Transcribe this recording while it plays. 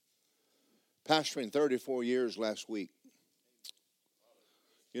Pastoring 34 years last week.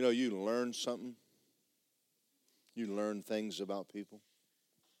 You know, you learn something. You learn things about people.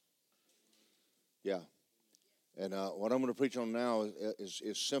 Yeah. And what I'm going to preach on now is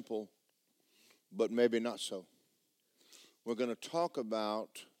simple, but maybe not so. We're going to talk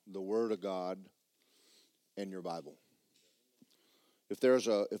about the Word of God and your Bible. If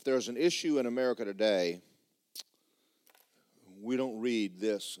there's an issue in America today, we don't read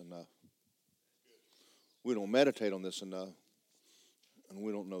this enough. We don't meditate on this enough. And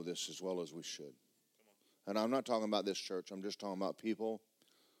we don't know this as well as we should. And I'm not talking about this church. I'm just talking about people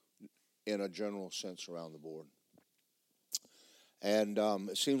in a general sense around the board. And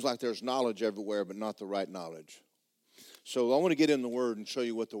it seems like there's knowledge everywhere, but not the right knowledge. So I want to get in the Word and show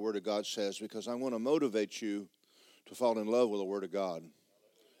you what the Word of God says, because I want to motivate you to fall in love with the Word of God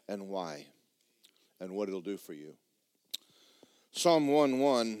and why and what it'll do for you. Psalm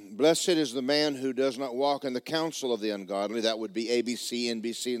 1:1, blessed is the man who does not walk in the counsel of the ungodly. That would be ABC,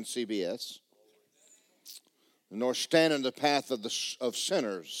 NBC, and CBS. Nor stand in the path of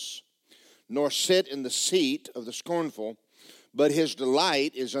sinners, nor sit in the seat of the scornful. But his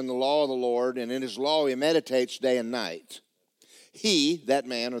delight is in the law of the Lord, and in his law he meditates day and night. He, that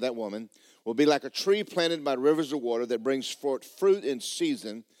man or that woman, will be like a tree planted by rivers of water that brings forth fruit in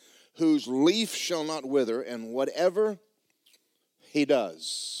season, whose leaf shall not wither, and whatever he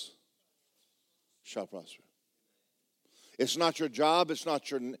does shall prosper. It's not your job, it's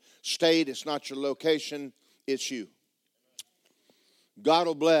not your state, it's not your location, it's you. God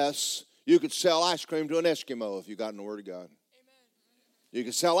will bless. You could sell ice cream to an Eskimo if you got in the Word of God. You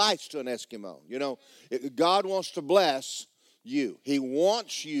can sell ice to an Eskimo. You know, God wants to bless you. He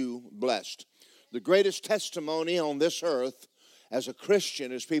wants you blessed. The greatest testimony on this earth as a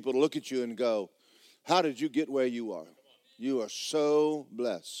Christian is people to look at you and go, how did you get where you are? You are so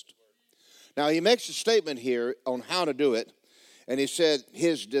blessed. Now, he makes a statement here on how to do it. And he said,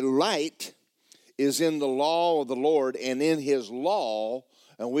 his delight is in the law of the Lord, and in his law,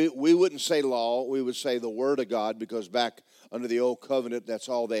 and we wouldn't say law, we would say the Word of God, because back under the old covenant, that's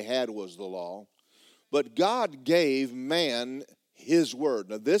all they had was the law. But God gave man his Word.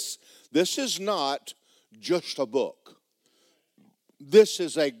 Now, this is not just a book. This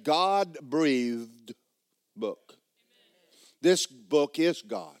is a God-breathed book. This book is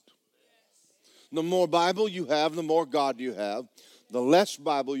God. The more Bible you have, the more God you have. The less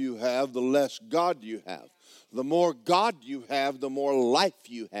Bible you have, the less God you have. The more God you have, the more life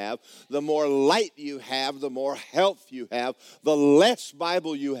you have. The more light you have, the more health you have. The less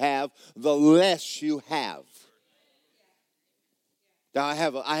Bible you have, the less you have. Now, I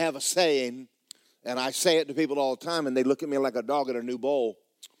have a saying, and I say it to people all the time, and they look at me like a dog at a new bowl.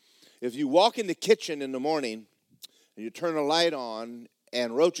 If you walk in the kitchen in the morning, and you turn the light on,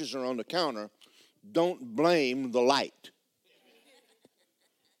 and roaches are on the counter, don't blame the light.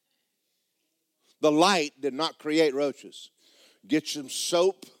 The light did not create roaches. Get some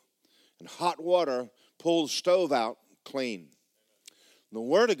soap and hot water, pull the stove out, clean. The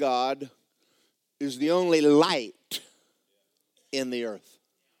Word of God is the only light in the earth.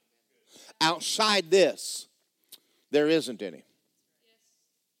 Outside this, there isn't any.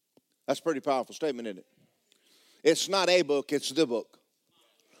 That's a pretty powerful statement, isn't it? It's not a book, it's the book.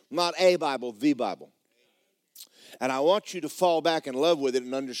 Not a Bible, the Bible. And I want you to fall back in love with it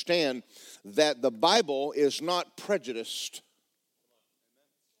and understand that the Bible is not prejudiced.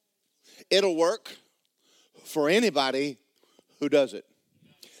 It'll work for anybody who does it.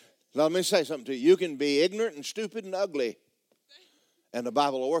 Let me say something to you. You can be ignorant and stupid and ugly, and the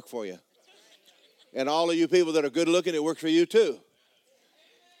Bible will work for you. And all of you people that are good looking, it works for you too.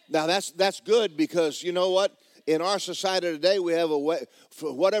 Now that's good, because you know what? In our society today, we have a way,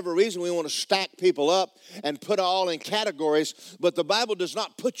 for whatever reason, we want to stack people up and put all in categories, but the Bible does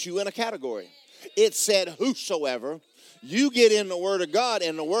not put you in a category. It said, whosoever. You get in the Word of God,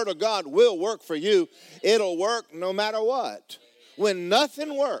 and the Word of God will work for you. It'll work no matter what. When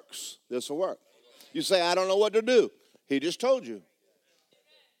nothing works, this will work. You say, I don't know what to do. He just told you.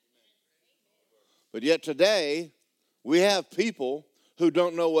 But yet today, we have people who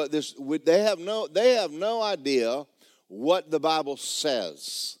don't know what this, they have no idea what the Bible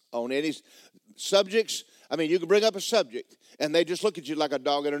says on any subjects. I mean, you can bring up a subject, and they just look at you like a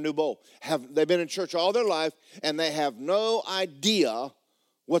dog in a new bowl. They've been in church all their life, and they have no idea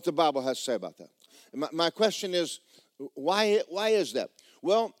what the Bible has to say about that. My question is, why is that?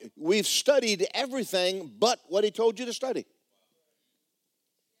 Well, we've studied everything but what he told you to study.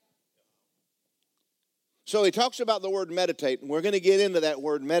 So he talks about the word meditate, and we're going to get into that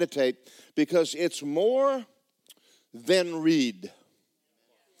word meditate because it's more than read.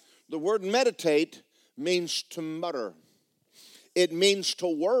 The word meditate means to mutter. It means to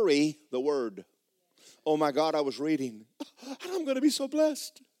worry the word. Oh my God, I was reading. I'm going to be so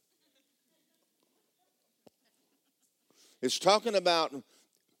blessed. It's talking about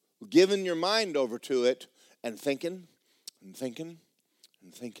giving your mind over to it and thinking and thinking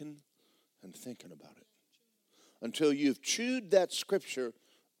and thinking and thinking about it until you've chewed that scripture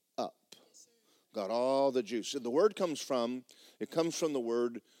up, got all the juice. The word comes from the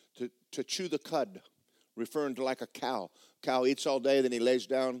word to chew the cud, referring to like a cow. Cow eats all day, then he lays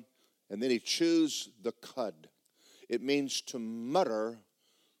down, and then he chews the cud. It means to mutter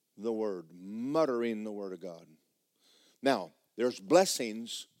the word, muttering the word of God. Now, there's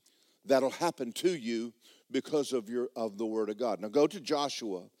blessings that'll happen to you because of the word of God. Now go to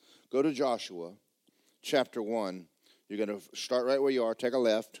Joshua. Go to Joshua chapter 1. You're going to start right where you are, take a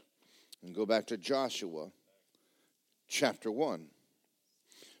left, and go back to Joshua chapter 1.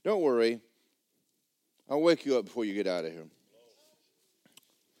 Don't worry. I'll wake you up before you get out of here.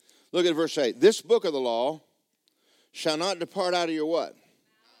 Look at verse 8. This book of the law shall not depart out of your what?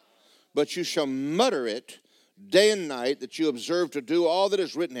 But you shall mutter it day and night, that you observe to do all that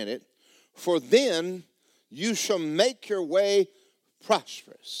is written in it. For then you shall make your way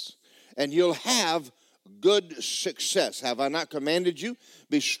prosperous, and you'll have good success. Have I not commanded you?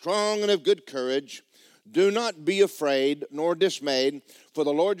 Be strong and of good courage. Do not be afraid nor dismayed, for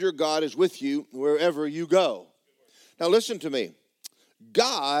the Lord your God is with you wherever you go. Now listen to me.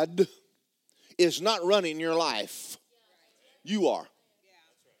 God is not running your life. You are.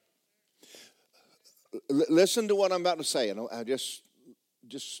 Listen to what I'm about to say, and I just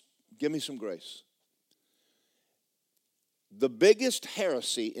give me some grace. The biggest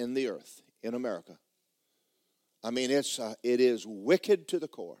heresy in the earth, in America, I mean, it is wicked to the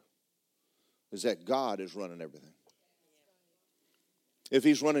core, is that God is running everything. If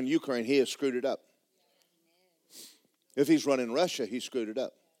he's running Ukraine, he has screwed it up. If he's running Russia, he screwed it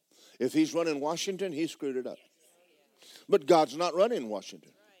up. If he's running Washington, he screwed it up. But God's not running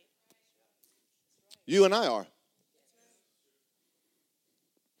Washington. You and I are.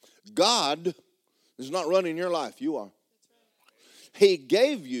 God is not running your life. You are. He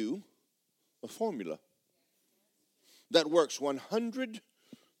gave you a formula that works 100%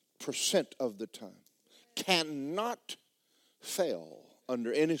 of the time. Cannot fail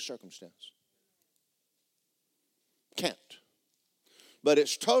under any circumstance. Can't. But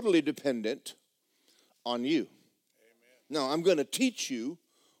it's totally dependent on you. Now, I'm going to teach you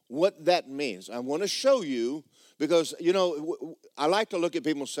what that means. I want to show you, because, you know, I like to look at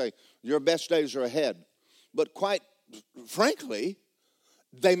people and say, your best days are ahead. But quite frankly,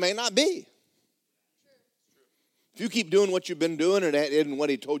 they may not be. If you keep doing what you've been doing and that isn't what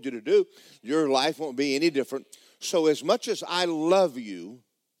he told you to do, your life won't be any different. So as much as I love you,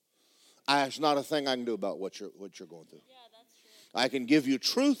 there's not a thing I can do about what you're going through. Yeah, that's true. I can give you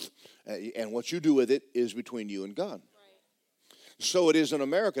truth, and what you do with it is between you and God. Right. So it is in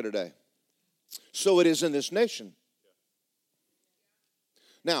America today. So it is in this nation.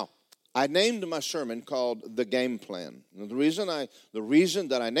 Now, I named my sermon called The Game Plan. Now, the reason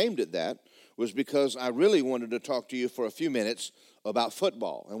that I named it that was because I really wanted to talk to you for a few minutes about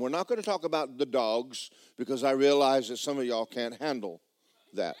football. And we're not going to talk about the dogs, because I realize that some of y'all can't handle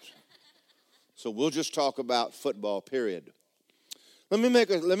that. So we'll just talk about football, period. Let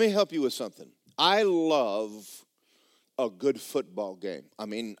me help you with something. I love a good football game. I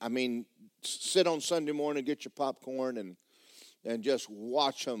mean, sit on Sunday morning, get your popcorn, and just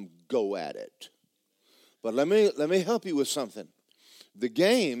watch them go at it. But let me help you with something. The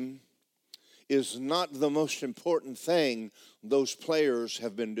game is not the most important thing those players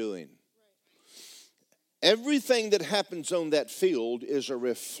have been doing. Everything that happens on that field is a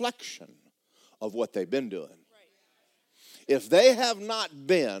reflection of what they've been doing. If they have not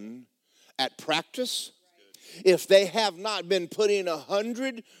been at practice, if they have not been putting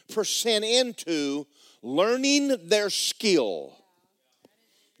 100% into learning their skill,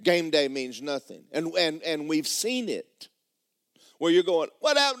 game day means nothing. And we've seen it. Where you're going,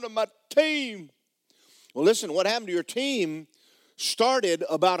 what happened to my team? Well, listen, what happened to your team started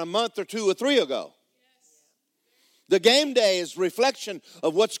about a month or 2 or 3 ago. The game day is reflection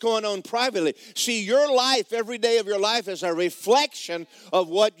of what's going on privately. See, your life, every day of your life, is a reflection of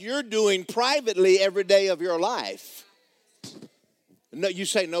what you're doing privately every day of your life. No, you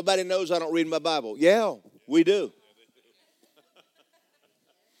say, nobody knows I don't read my Bible. Yeah, we do.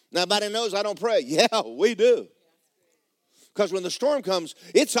 Nobody knows I don't pray. Yeah, we do. Because when the storm comes,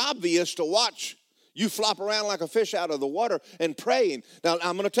 it's obvious to watch you flop around like a fish out of the water and praying. Now,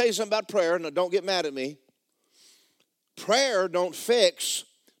 I'm going to tell you something about prayer, and don't get mad at me. Prayer don't fix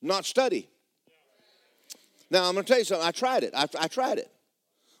not study. Now, I'm going to tell you something. I tried it. I tried it.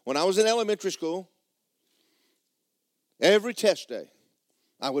 When I was in elementary school, every test day,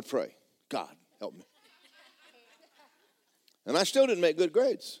 I would pray, God, help me. And I still didn't make good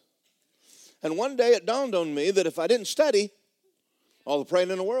grades. And one day it dawned on me that if I didn't study, all the praying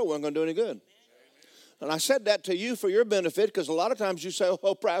in the world wasn't going to do any good. And I said that to you for your benefit, because a lot of times you say,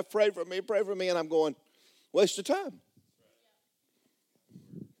 oh, pray for me, and I'm going, waste of time.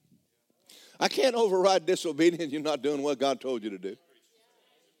 I can't override disobedience. You're not doing what God told you to do.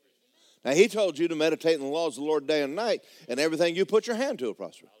 Now, he told you to meditate in the laws of the Lord day and night, and everything you put your hand to will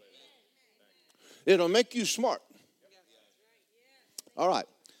prosper. It'll make you smart. All right.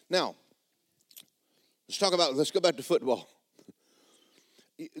 Now, let's go back to football.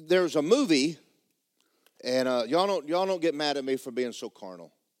 There's a movie, and y'all don't get mad at me for being so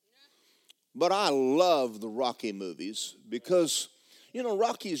carnal. But I love the Rocky movies because,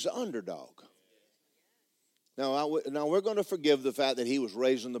 Rocky's the underdog. Now we're going to forgive the fact that he was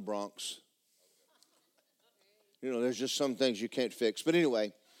raised in the Bronx. There's just some things you can't fix. But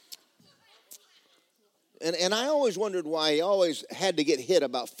anyway, and I always wondered why he always had to get hit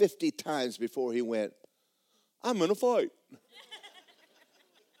about 50 times before he went, I'm going to fight.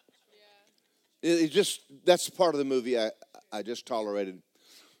 That's part of the movie I just tolerated.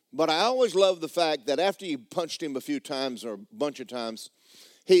 But I always loved the fact that after you punched him a few times or a bunch of times,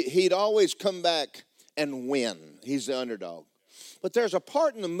 he'd always come back and win. He's the underdog. But there's a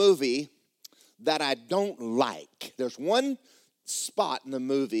part in the movie that I don't like. There's one spot in the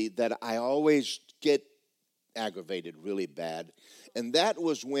movie that I always get aggravated really bad. And that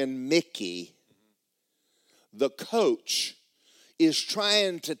was when Mickey, the coach, is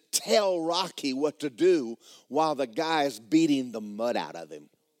trying to tell Rocky what to do while the guy is beating the mud out of him.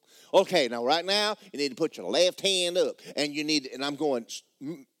 Okay, now right now, you need to put your left hand up. And I'm going,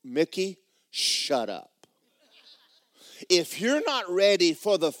 Mickey, shut up. If you're not ready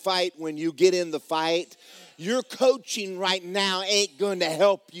for the fight when you get in the fight, your coaching right now ain't going to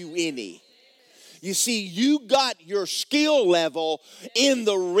help you any. You see, you got your skill level in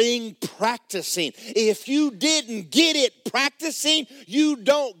the ring practicing. If you didn't get it practicing, you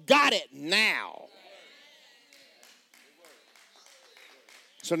don't got it now.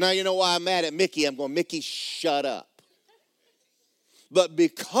 So now you know why I'm mad at Mickey. I'm going, Mickey, shut up. But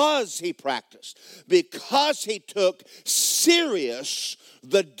because he practiced, because he took serious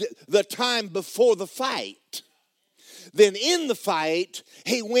the time before the fight, then in the fight,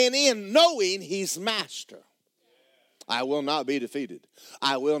 he went in knowing he's master. I will not be defeated.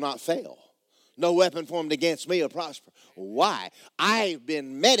 I will not fail. No weapon formed against me will prosper. Why? I've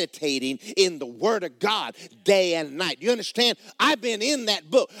been meditating in the Word of God day and night. You understand? I've been in that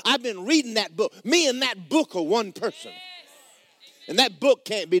book. I've been reading that book. Me and that book are one person. And that book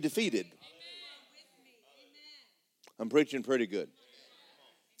can't be defeated. I'm preaching pretty good.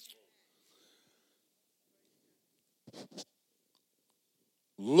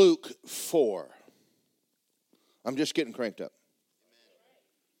 Luke 4. I'm just getting cranked up.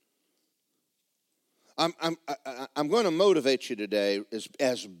 I'm going to motivate you today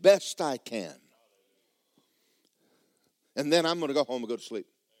as best I can. And then I'm going to go home and go to sleep.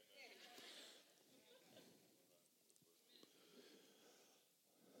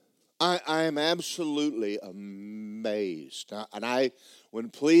 I am absolutely amazed.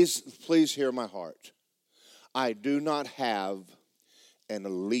 Please hear my heart. I do not have an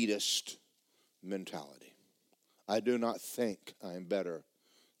elitist mentality. I do not think I am better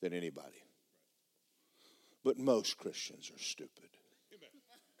than anybody. But most Christians are stupid.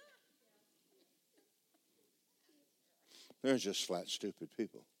 They're just flat stupid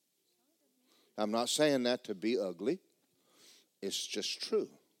people. I'm not saying that to be ugly. It's just true.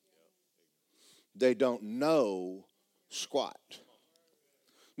 They don't know squat.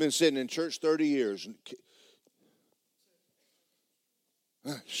 Been sitting in church 30 years and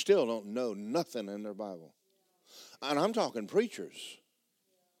still don't know nothing in their Bible. And I'm talking preachers.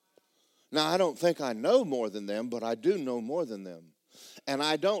 Now, I don't think I know more than them, but I do know more than them. And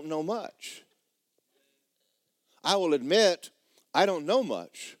I don't know much. I will admit I don't know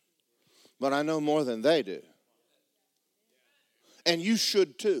much, but I know more than they do. And you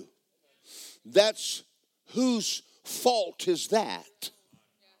should too. That's whose fault is that?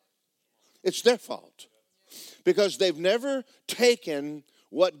 It's their fault. Because they've never taken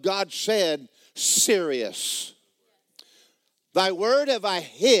what God said serious. Thy word have I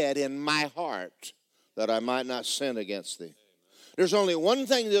hid in my heart that I might not sin against thee. There's only one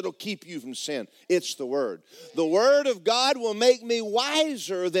thing that'll keep you from sin. It's the word. The word of God will make me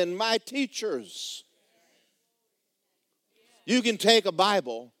wiser than my teachers. You can take a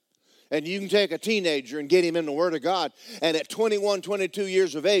Bible and you can take a teenager and get him in the Word of God. And at 21, 22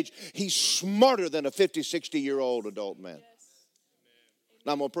 years of age, he's smarter than a 50, 60-year-old adult man.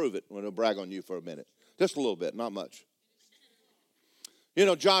 Now, I'm going to prove it. I'm going to brag on you for a minute. Just a little bit, not much. You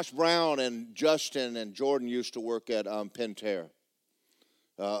know, Josh Brown and Justin and Jordan used to work at Pentair,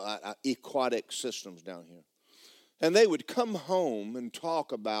 Aquatic Systems down here. And they would come home and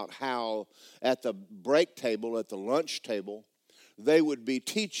talk about how at the break table, at the lunch table, they would be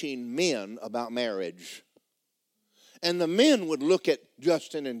teaching men about marriage. And the men would look at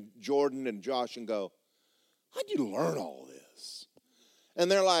Justin and Jordan and Josh and go, how'd you learn all this?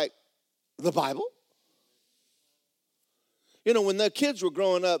 And they're like, the Bible? You know, when the kids were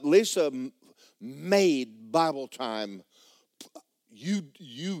growing up, Lisa made Bible time.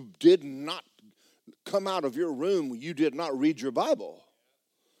 You did not come out of your room, you did not read your Bible.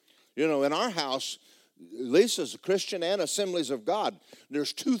 You know, in our house, Lisa's a Christian and Assemblies of God.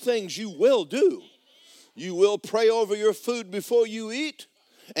 There's two things you will do. You will pray over your food before you eat,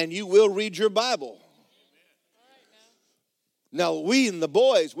 and you will read your Bible. Now, we and the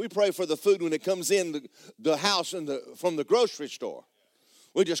boys, we pray for the food when it comes in the house from the grocery store.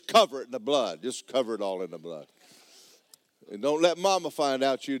 We just cover it in the blood. Just cover it all in the blood. And don't let mama find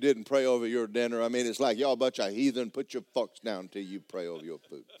out you didn't pray over your dinner. I mean, it's like y'all a bunch of heathen. Put your forks down until you pray over your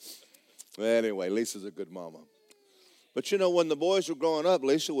food. Well, anyway, Lisa's a good mama. But you know, when the boys were growing up,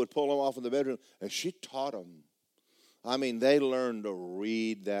 Lisa would pull them off in the bedroom, and she taught them. I mean, they learned to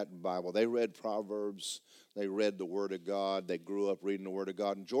read that Bible. They read Proverbs. They read the Word of God. They grew up reading the Word of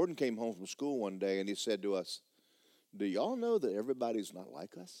God. And Jordan came home from school one day, and he said to us, do y'all know that everybody's not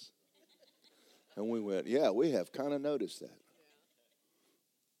like us? And we went, yeah, we have kind of noticed that.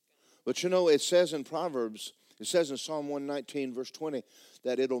 But you know, it says in Proverbs, it says in Psalm 119, verse 20,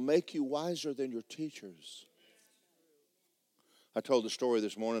 that it'll make you wiser than your teachers. I told the story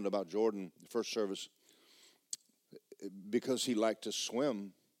this morning about Jordan, the first service, because he liked to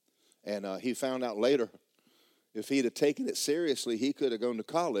swim. And he found out later, if he'd have taken it seriously, he could have gone to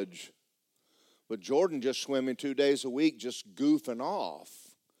college. But Jordan just swimming 2 days a week, just goofing off.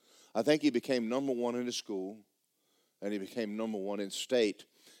 I think he became number one in his school, and he became number one in state.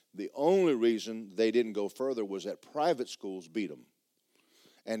 The only reason they didn't go further was that private schools beat them.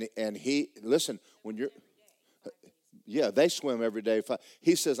 And he, listen, when you're, yeah, they swim every day.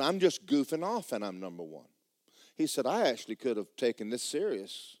 He says, I'm just goofing off, and I'm number one. He said, I actually could have taken this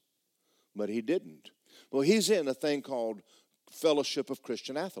serious, but he didn't. Well, he's in a thing called Fellowship of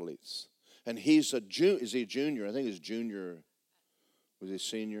Christian Athletes. And he's is he a junior? I think he's junior. Was he a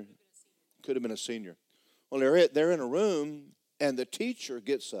senior? Could have been a senior. Well, they're in a room, and the teacher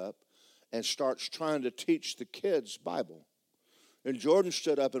gets up and starts trying to teach the kids Bible. And Jordan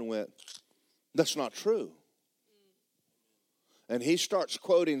stood up and went, that's not true. And he starts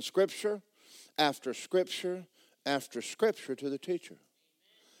quoting scripture after scripture after scripture to the teacher.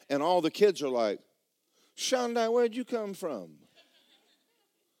 And all the kids are like, Shondai, where'd you come from?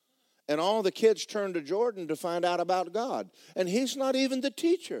 And all the kids turn to Jordan to find out about God. And he's not even the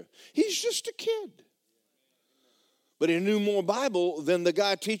teacher. He's just a kid. But he knew more Bible than the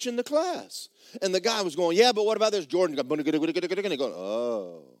guy teaching the class. And the guy was going, yeah, but what about this? Jordan going,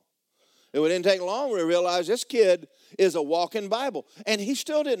 oh. It didn't take long to realize this kid is a walking Bible. And he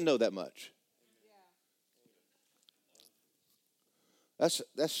still didn't know that much. That's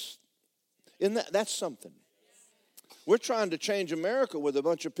something. We're trying to change America with a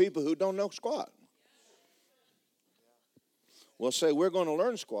bunch of people who don't know squat. We'll say we're going to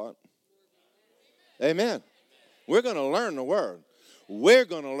learn squat. Amen. We're going to learn the Word. We're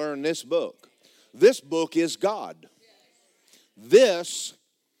going to learn this book. This book is God.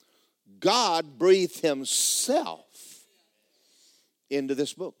 God breathed himself into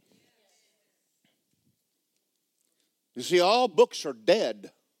this book. You see, all books are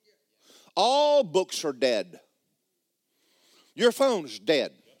dead. All books are dead. Your phone's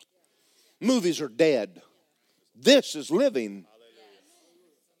dead. Movies are dead. This is living.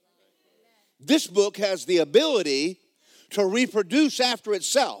 This book has the ability to reproduce after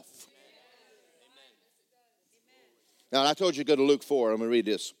itself. Now, I told you to go to Luke 4. I'm going to read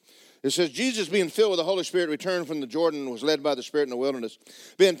this. It says, Jesus, being filled with the Holy Spirit, returned from the Jordan and was led by the Spirit in the wilderness.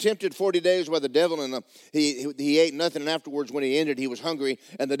 Being tempted 40 days by the devil, and he ate nothing. And afterwards, when he ended, he was hungry.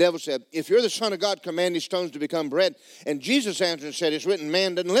 And the devil said, if you're the Son of God, command these stones to become bread. And Jesus answered and said, it's written,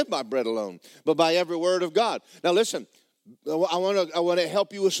 man doesn't live by bread alone, but by every word of God. Now, listen, I want to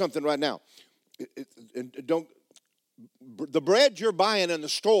help you with something right now. The bread you're buying in the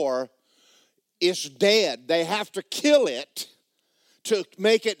store is dead. They have to kill it to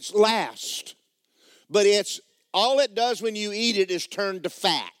make it last. But it's all it does when you eat it is turn to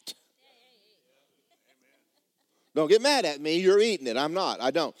fat. Don't get mad at me. You're eating it. I'm not.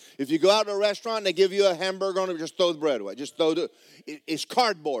 I don't. If you go out to a restaurant and they give you a hamburger on it, just throw the bread away. Just throw it's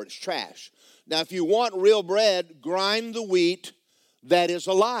cardboard. It's trash. Now, if you want real bread, grind the wheat that is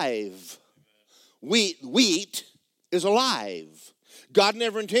alive. Wheat is alive. God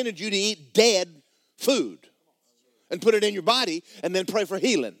never intended you to eat dead food and put it in your body and then pray for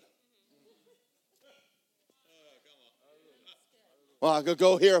healing. Well, I could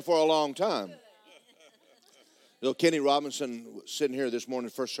go here for a long time. You know, Kenny Robinson was sitting here this morning,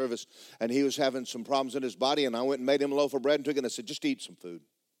 first service, and he was having some problems in his body, and I went and made him a loaf of bread and took it, and I said, just eat some food.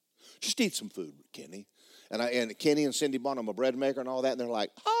 Just eat some food, Kenny. And Kenny and Cindy bought him a bread maker and all that, and they're like,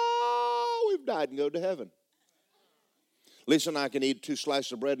 oh, we've died and go to heaven. Lisa and I can eat 2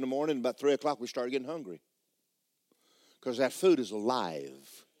 slices of bread in the morning, and about 3 o'clock we started getting hungry. Because that food is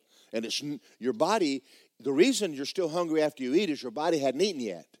alive. And it's your body, the reason you're still hungry after you eat is your body hadn't eaten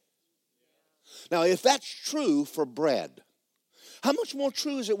yet. Now, if that's true for bread, how much more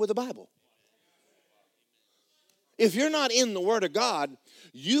true is it with the Bible? If you're not in the Word of God,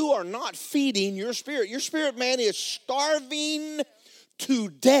 you are not feeding your spirit. Your spirit man is starving to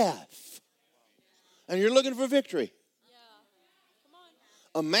death. And you're looking for victory.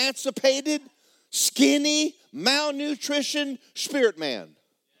 Emancipated, skinny, malnutrition spirit man.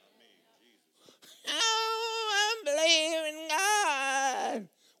 Oh, I'm believing God.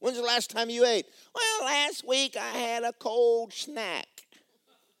 When's the last time you ate? Well, last week I had a cold snack.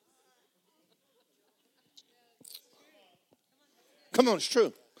 Come on, it's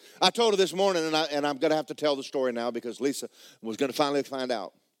true. I told her this morning, and I'm going to have to tell the story now because Lisa was going to finally find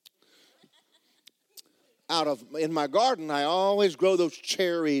out. In my garden, I always grow those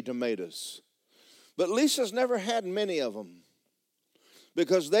cherry tomatoes. But Lisa's never had many of them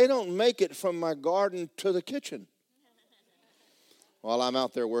because they don't make it from my garden to the kitchen. While I'm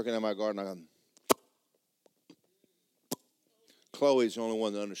out there working in my garden, I'm Chloe's the only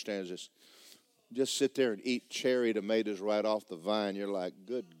one that understands this. Just sit there and eat cherry tomatoes right off the vine. You're like,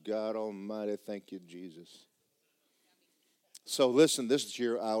 good God Almighty, thank you, Jesus. So listen, this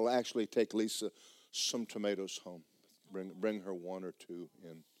year I'll actually take Lisa some tomatoes home. Bring her 1 or 2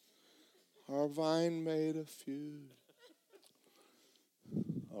 in. Our vine made a few.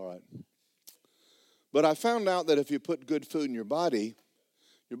 All right. But I found out that if you put good food in your body's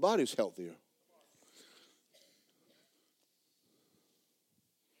healthier.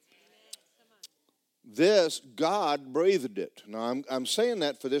 This, God breathed it. Now, I'm saying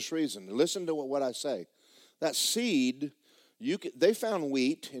that for this reason. Listen to what I say. That seed, they found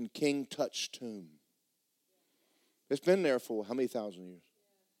wheat in King Tut's tomb. It's been there for how many thousand years?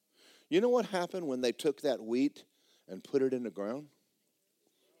 You know what happened when they took that wheat and put it in the ground?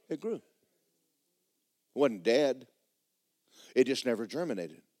 It grew. It wasn't dead. It just never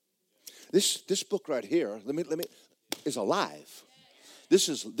germinated. This book right here, let me is alive.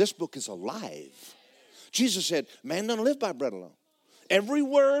 This book is alive. Jesus said, man doesn't live by bread alone. Every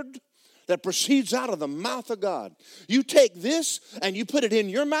word that proceeds out of the mouth of God. You take this and you put it in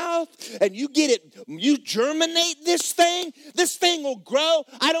your mouth and you get it, you germinate this thing will grow.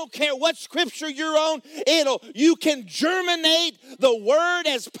 I don't care what scripture you're on, you can germinate the word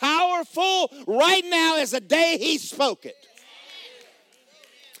as powerful right now as the day he spoke it.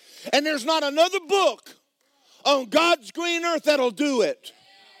 And there's not another book on God's green earth that'll do it.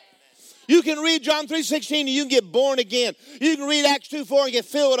 You can read John 3:16 and you can get born again. You can read Acts 2:4 and get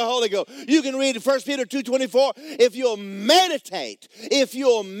filled with the Holy Ghost. You can read 1 Peter 2:24 if you'll meditate.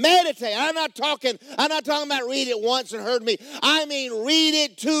 I'm not talking about read it once and heard me. I mean read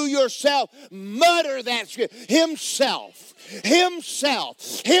it to yourself. Mutter that scripture. Himself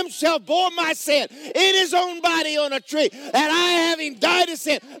bore my sin in his own body on a tree, and I, having died to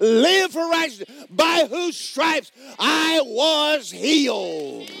sin, live for righteousness, by whose stripes I was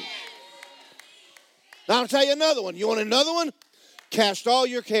healed. Now I'll tell you another one. You want another one? Cast all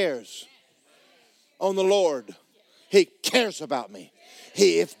your cares on the Lord. He cares about me.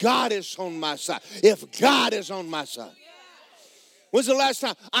 If God is on my side. When's the last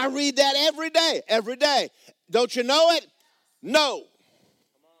time? I read that every day. Don't you know it? No.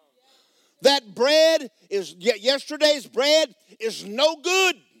 That yesterday's bread is no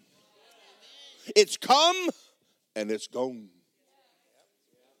good. It's come and it's gone.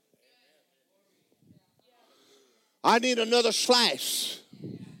 I need another slice.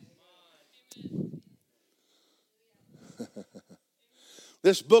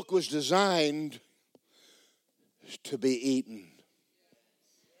 This book was designed to be eaten.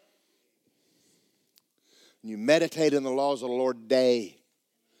 You meditate in the laws of the Lord day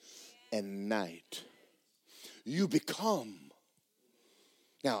and night. you become.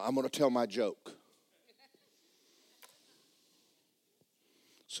 Now, I'm going to tell my joke.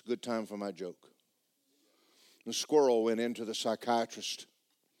 It's a good time for my joke. The squirrel went into the psychiatrist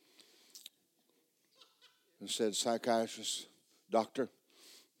and said, "Psychiatrist, doctor,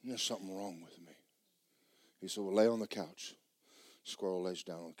 there's something wrong with me." He said, "Well, lay on the couch." Squirrel lays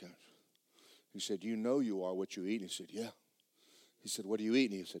down on the couch. He said, "You know you are what you eat." And he said, "Yeah." He said, "What do you eat?"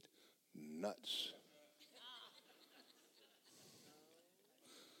 And he said, "Nuts."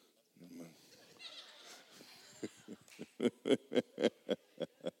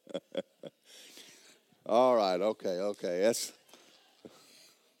 All right, okay. That's,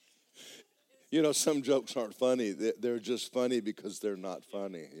 some jokes aren't funny. They're just funny because they're not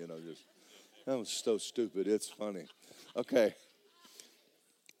funny. That was so stupid. It's funny. Okay.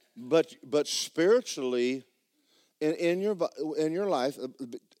 But spiritually, in your life,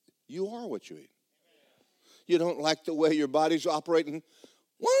 you are what you eat. You don't like the way your body's operating?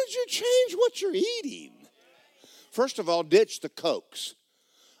 Why don't you change what you're eating? First of all, ditch the Cokes.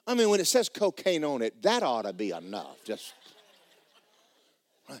 I mean, when it says cocaine on it, that ought to be enough. Just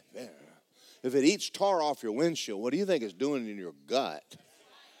right there. If it eats tar off your windshield, what do you think it's doing in your gut?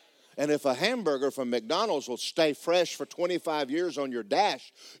 And if a hamburger from McDonald's will stay fresh for 25 years on your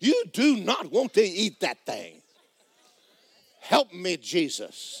dash, you do not want to eat that thing. Help me,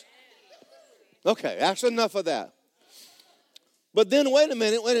 Jesus. Okay, that's enough of that. But then wait a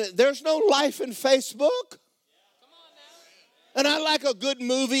minute. There's no life in Facebook. And I like a good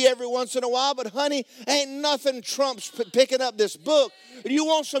movie every once in a while, but honey, ain't nothing trumps picking up this book. You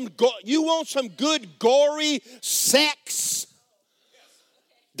want some good gory sex?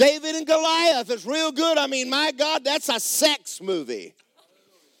 David and Goliath is real good. I mean, my God, that's a sex movie.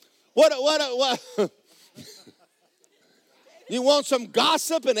 What? You want some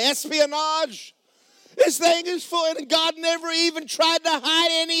gossip and espionage? This thing is full, and God never even tried to hide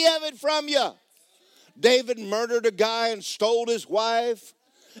any of it from you. David murdered a guy and stole his wife.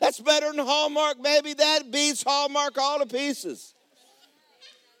 That's better than Hallmark, baby. That beats Hallmark all to pieces.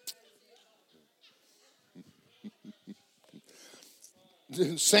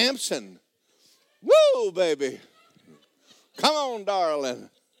 Samson. Woo, baby. Come on, darling.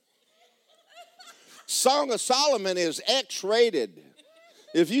 Song of Solomon is X-rated.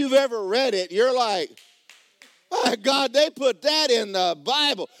 If you've ever read it, you're like, my God, they put that in the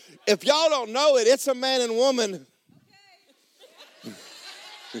Bible. If y'all don't know it, it's a man and woman.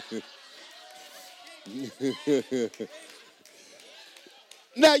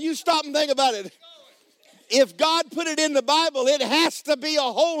 Now, you stop and think about it. If God put it in the Bible, it has to be a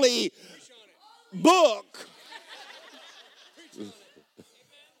holy book.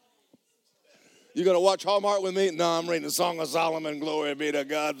 You going to watch Hallmark with me? No, I'm reading the Song of Solomon. Glory be to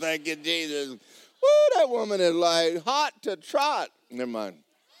God. Thank you, Jesus. Woo, that woman is like hot to trot. Never mind.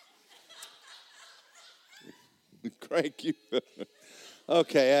 Crank you.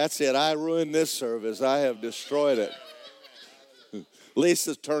 Okay, that's it. I ruined this service. I have destroyed it.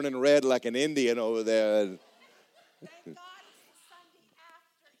 Lisa's turning red like an Indian over there.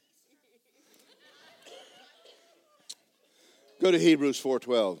 Go to Hebrews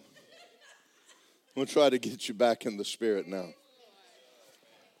 4:12. We'll try to get you back in the spirit now.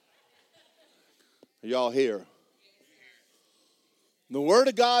 Are y'all here? The Word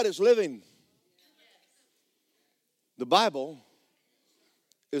of God is living. The Bible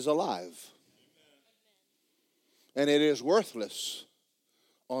is alive. And it is worthless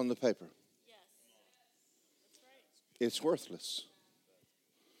on the paper. It's worthless.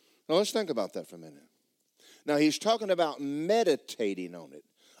 Now let's think about that for a minute. Now he's talking about meditating on it.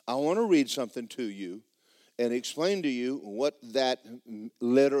 I want to read something to you and explain to you what that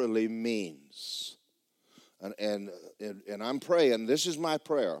literally means. And I'm praying, this is my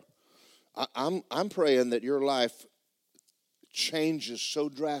prayer. I'm praying that your life changes so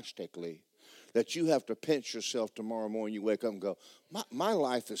drastically that you have to pinch yourself tomorrow morning. You wake up and go, my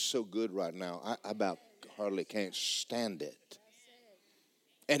life is so good right now, I about hardly can't stand it.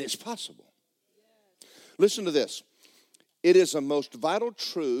 And it's possible. Listen to this. It is a most vital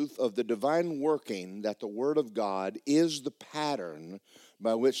truth of the divine working that the Word of God is the pattern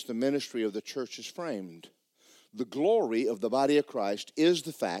by which the ministry of the church is framed. The glory of the body of Christ is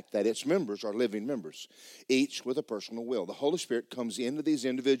the fact that its members are living members, each with a personal will. The Holy Spirit comes into these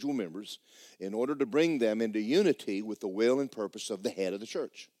individual members in order to bring them into unity with the will and purpose of the head of the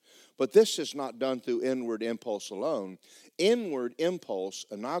church. But this is not done through inward impulse alone. Inward impulse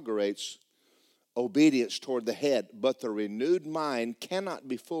inaugurates obedience toward the head, but the renewed mind cannot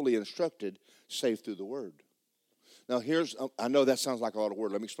be fully instructed save through the Word. Now I know that sounds like a lot of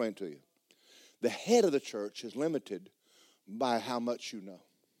words. Let me explain it to you. The head of the church is limited by how much you know.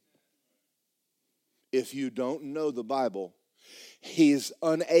 If you don't know the Bible, he's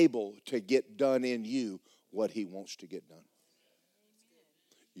unable to get done in you what he wants to get done.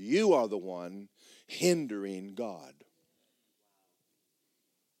 You are the one hindering God.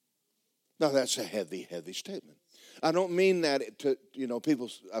 Now, that's a heavy, heavy statement. I don't mean that to,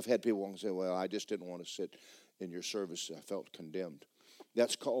 I've had people say, well, I just didn't want to sit in your service. I felt condemned.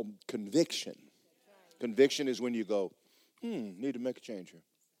 That's called conviction. Conviction is when you go, need to make a change here.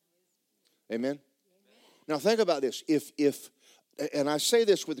 Amen? Now, think about this. And I say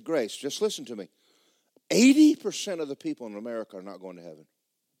this with grace, just listen to me. 80% of the people in America are not going to heaven.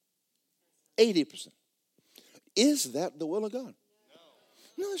 80%. Is that the will of God?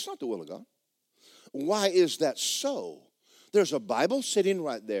 No, it's not the will of God. Why is that so? There's a Bible sitting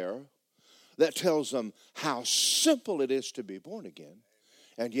right there that tells them how simple it is to be born again,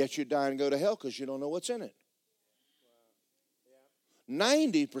 and yet you die and go to hell because you don't know what's in it.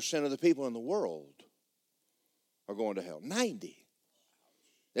 90% of the people in the world are going to hell. 90.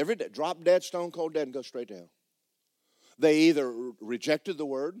 Every day, drop dead, stone cold dead, and go straight to hell. They either rejected the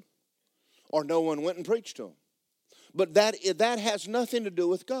word or no one went and preached to them. But that has nothing to do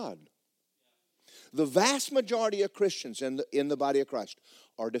with God. The vast majority of Christians in the body of Christ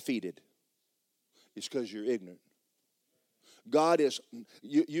are defeated. It's because you're ignorant. God is,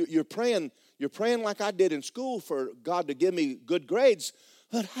 you're praying like I did in school for God to give me good grades,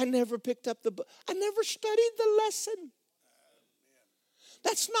 but I never picked up I never studied the lesson.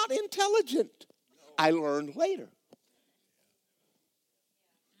 That's not intelligent. I learned later.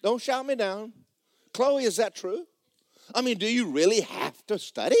 Don't shout me down. Chloe, is that true? I mean, do you really have to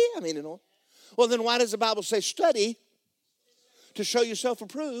study? Well, then why does the Bible say study to show yourself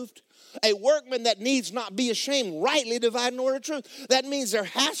approved? A workman that needs not be ashamed, rightly dividing the word of truth. That means there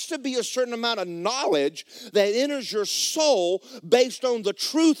has to be a certain amount of knowledge that enters your soul based on the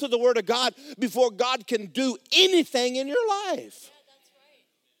truth of the word of God before God can do anything in your life.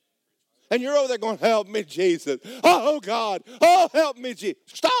 And you're over there going, help me, Jesus. Oh, God. Oh, help me, Jesus.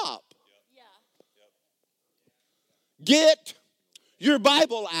 Stop. Yeah. Get your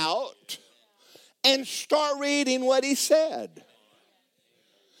Bible out and start reading what he said.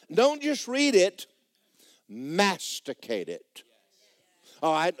 Don't just read it, masticate it.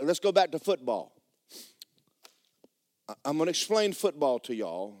 All right, let's go back to football. I'm going to explain football to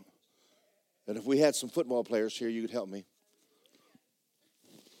y'all. And if we had some football players here, you could help me.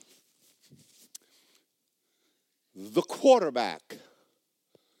 The quarterback,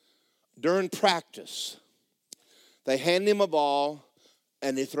 during practice, they hand him a ball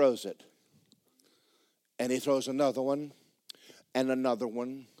and he throws it. And he throws another one, and another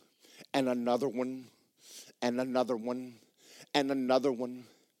one, and another one, and another one, and another one,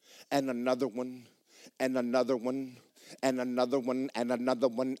 and another one, and another one, and another one, and another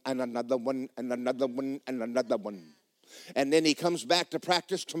one, and another one, and another one, and another one. And then he comes back to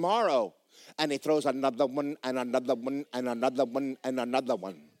practice tomorrow, and he throws another one, and another one, and another one, and another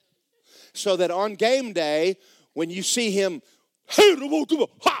one. So that on game day, when you see him,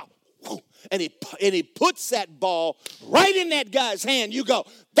 and he puts that ball right in that guy's hand, you go,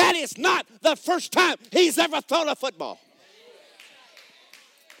 that is not the first time he's ever thrown a football.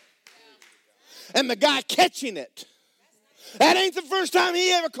 And the guy catching it, that ain't the first time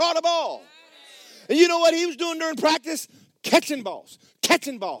he ever caught a ball. And you know what he was doing during practice? Catching balls,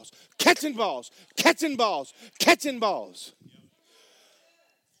 catching balls, catching balls, catching balls, catching balls.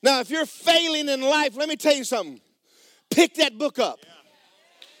 Now, if you're failing in life, let me tell you something. Pick that book up.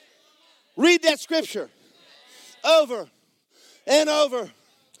 Read that scripture over and over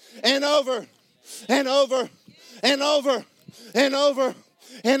and over and over and over and over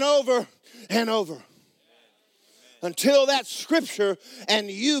and over and over until that scripture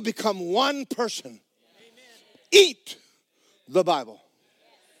and you become one person. Eat the Bible.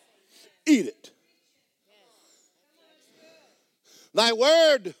 Eat it. Thy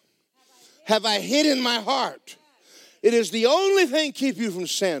word have I hid in my heart. It is the only thing keep you from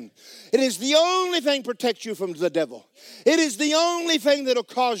sin. It is the only thing protect you from the devil. It is the only thing that will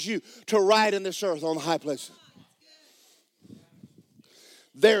cause you to ride in this earth on the high places.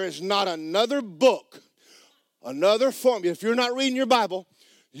 There is not another book, another formula. If you're not reading your Bible,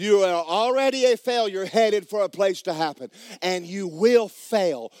 you are already a failure headed for a place to happen. And you will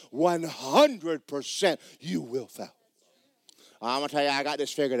fail 100%. You will fail. I'm going to tell you, I got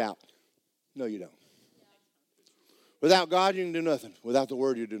this figured out. No, you don't. Without God, you can do nothing. Without the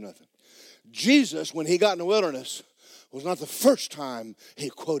Word, you do nothing. Jesus, when he got in the wilderness, was not the first time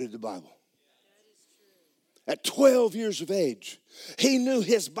he quoted the Bible. At 12 years of age, he knew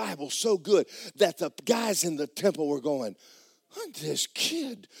his Bible so good that the guys in the temple were going, this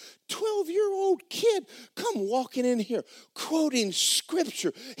kid, 12-year-old kid, come walking in here quoting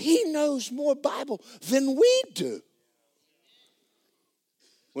scripture. He knows more Bible than we do.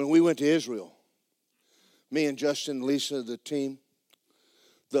 When we went to Israel, me and Justin, Lisa, the team,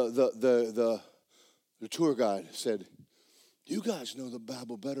 the tour guide said, you guys know the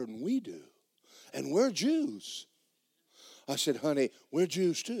Bible better than we do. And we're Jews. I said, honey, we're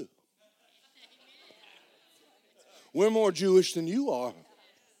Jews too. We're more Jewish than you are,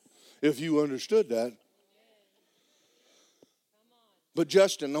 if you understood that. But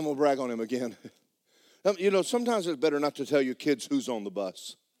Justin, I'm going to brag on him again. You know, sometimes it's better not to tell your kids who's on the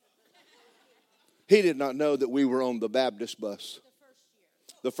bus. He did not know that we were on the Baptist bus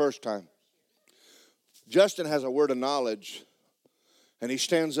the first time. Justin has a word of knowledge, and he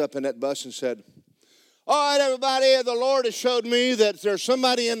stands up in that bus and said, all right, everybody, the Lord has showed me that there's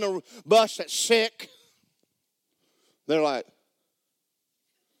somebody in the bus that's sick. They're like,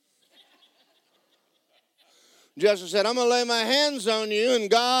 Justin said, I'm going to lay my hands on you, and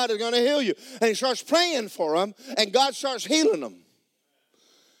God is going to heal you. And he starts praying for them, and God starts healing them.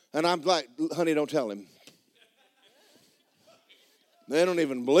 And I'm like, honey, don't tell him. They don't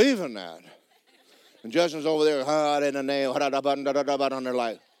even believe in that. And Justin's over there, hard in the nail, and they're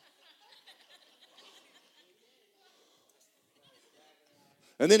like.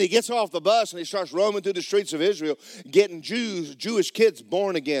 And then he gets off the bus and he starts roaming through the streets of Israel, getting Jewish kids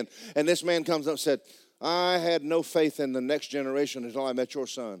born again. And this man comes up and said, I had no faith in the next generation until I met your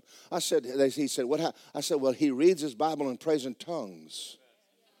son. He said, what? I said, well, he reads his Bible and prays in tongues.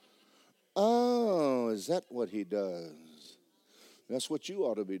 Oh, is that what he does? That's what you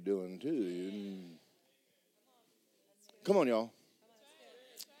ought to be doing too. Come on, y'all.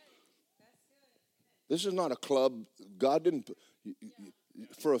 This is not a club. God didn't,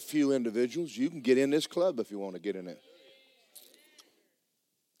 for a few individuals. You can get in this club if you want to get in it.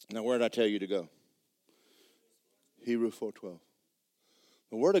 Now, where did I tell you to go? Hebrews 4:12.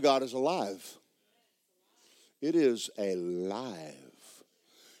 The Word of God is alive. It is alive.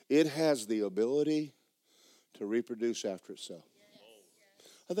 It has the ability to reproduce after itself.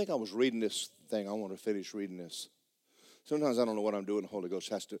 I think I was reading this thing. I want to finish reading this. Sometimes I don't know what I'm doing. The Holy Ghost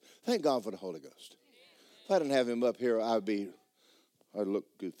has to. Thank God for the Holy Ghost. If I didn't have him up here, I'd look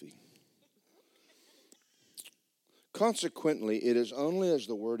goofy. Consequently, it is only as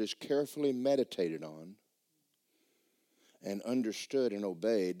the word is carefully meditated on and understood and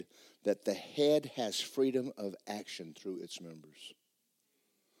obeyed that the head has freedom of action through its members.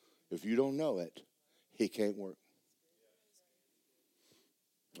 If you don't know it, he can't work.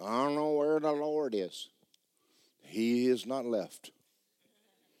 I don't know where the Lord is. He is not left.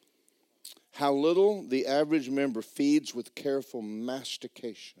 How little the average member feeds with careful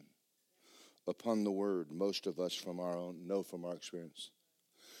mastication upon the word, most of us know from our experience.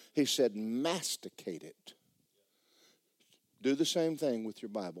 He said, masticate it. Do the same thing with your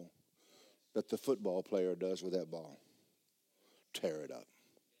Bible that the football player does with that ball. Tear it up.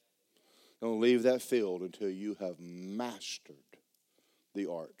 Don't leave that field until you have mastered the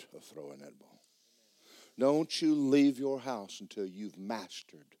art of throwing that ball. Don't you leave your house until you've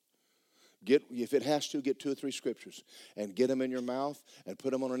mastered. If it has to, get 2 or 3 scriptures and get them in your mouth and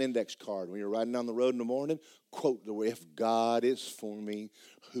put them on an index card. When you're riding down the road in the morning, quote the way, if God is for me,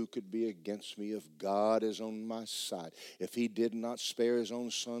 who could be against me? If God is on my side, if he did not spare his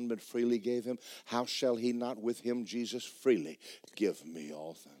own son but freely gave him, how shall he not with him, Jesus, freely give me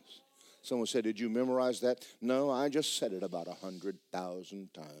all things? Someone said, did you memorize that? No, I just said it about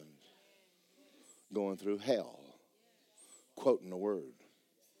 100,000 times. Going through hell, quoting the word.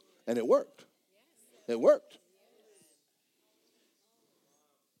 And it worked. It worked.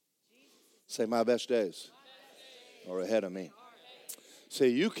 Say, my best days are ahead of me.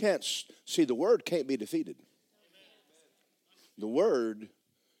 See, the word can't be defeated. The word,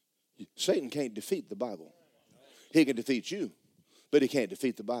 Satan can't defeat the Bible. He can defeat you, but he can't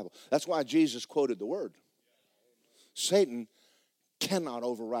defeat the Bible. That's why Jesus quoted the word. Satan cannot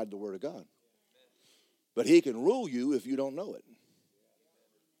override the word of God. But he can rule you if you don't know it.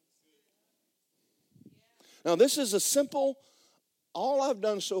 Now, this is a simple, all I've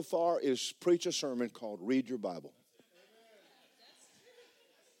done so far is preach a sermon called Read Your Bible.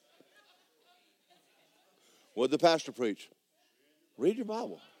 What did the pastor preach? Read your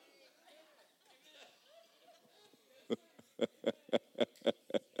Bible.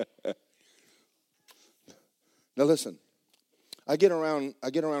 Now, listen. I get around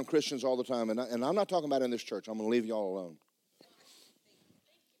Christians all the time, and I'm not talking about in this church. I'm going to leave you all alone.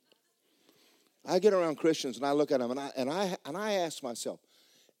 I get around Christians and I look at them and I ask myself,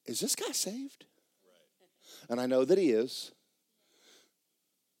 is this guy saved? And I know that he is.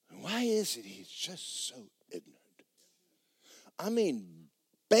 Why is it he's just so ignorant? I mean,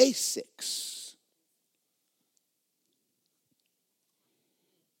 basics.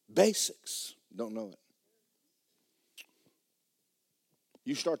 Basics. Don't know it.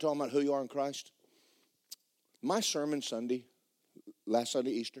 You start talking about who you are in Christ. My sermon Sunday, last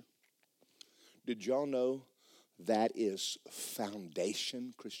Sunday, Easter, did y'all know that is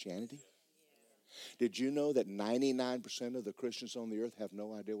foundation Christianity? Did you know that 99% of the Christians on the earth have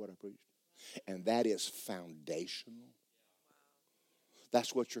no idea what I preached? And that is foundational.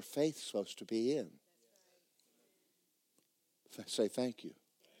 That's what your faith's supposed to be in. Say thank you.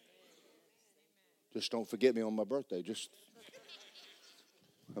 Just don't forget me on my birthday.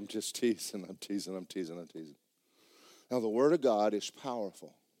 I'm just teasing. Now, the Word of God is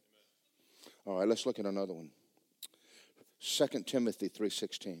powerful. All right, let's look at another one. 2 Timothy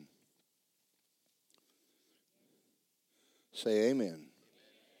 3:16. Say amen.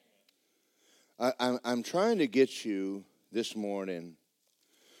 I'm trying to get you this morning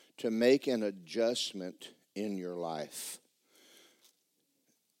to make an adjustment in your life.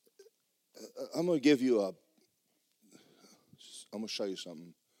 I'm going to give you I'm going to show you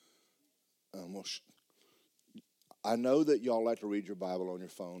something. I know that y'all like to read your Bible on your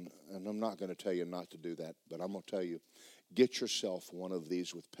phone, and I'm not going to tell you not to do that, but I'm going to tell you, get yourself one of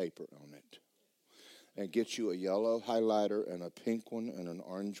these with paper on it. And get you a yellow highlighter and a pink one and an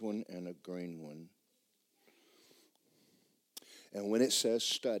orange one and a green one. And when it says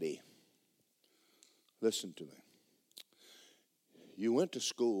study, listen to me. You went to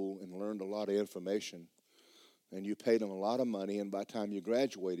school and learned a lot of information, and you paid them a lot of money, and by the time you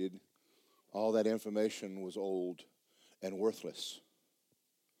graduated, all that information was old and worthless.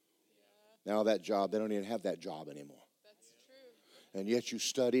 Now that job, they don't even have that job anymore. And yet you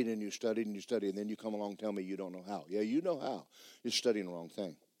studied and you studied and you studied, and then you come along and tell me you don't know how. Yeah, you know how. You're studying the wrong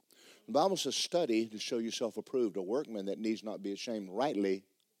thing. The Bible says study to show yourself approved, a workman that needs not be ashamed, rightly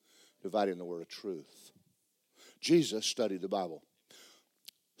dividing the word of truth. Jesus studied the Bible.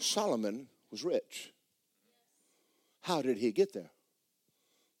 Solomon was rich. How did he get there?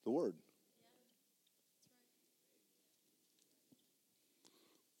 The Word.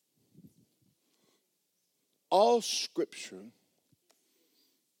 All Scripture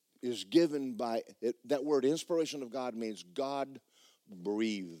is given by, that word inspiration of God means God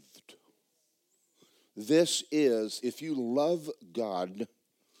breathed. This is, if you love God,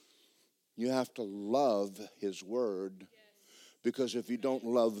 you have to love His Word. Because if you don't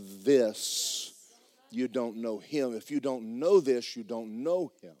love this, you don't know Him. If you don't know this, you don't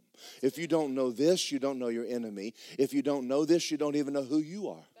know Him. If you don't know this, you don't know your enemy. If you don't know this, you don't even know who you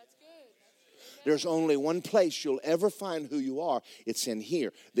are. There's only one place you'll ever find who you are. It's in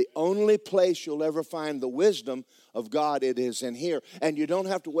here. The only place you'll ever find the wisdom of God, it is in here. And you don't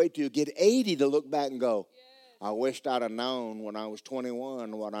have to wait till you get 80 to look back and go, I wished I'd have known when I was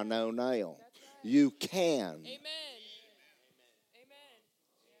 21 what I know now. You can. Amen.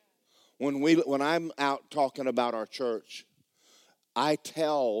 When I'm out talking about our church, I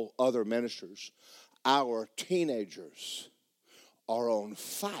tell other ministers, our teenagers are on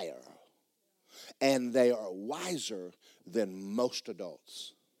fire. And they are wiser than most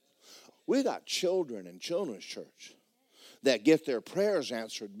adults. We got children in children's church that get their prayers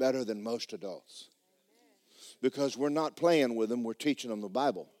answered better than most adults. Because we're not playing with them, we're teaching them the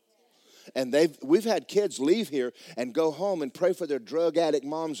Bible. And we've had kids leave here and go home and pray for their drug addict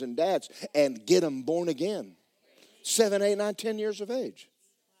moms and dads and get them born again. 7, 8, 9, 10 years of age.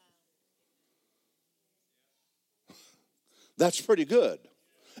 That's pretty good.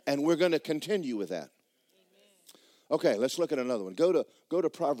 And we're going to continue with that. Okay, let's look at another one. Go to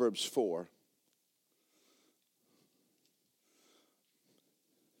Proverbs 4.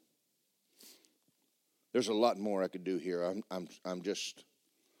 There's a lot more I could do here.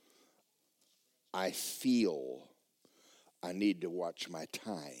 I feel I need to watch my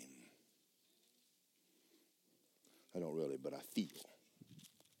time. I don't really, but I feel.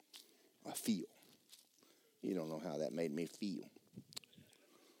 You don't know how that made me feel.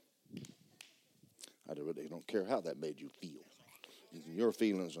 I really don't care how that made you feel. Your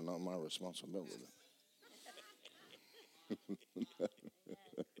feelings are not my responsibility.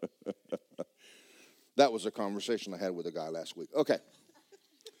 That was a conversation I had with a guy last week. Okay.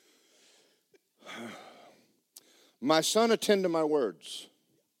 My son, attend to my words.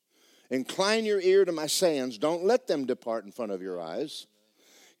 Incline your ear to my sayings. Don't let them depart in front of your eyes.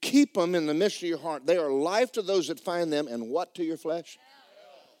 Keep them in the midst of your heart. They are life to those that find them, and what to your flesh?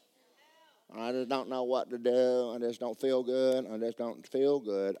 I just don't know what to do. I just don't feel good. I just don't feel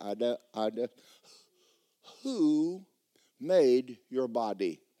good. Who made your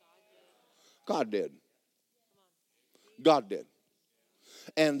body? God did. God did.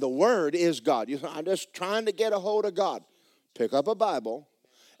 And the Word is God. I'm just trying to get a hold of God. Pick up a Bible,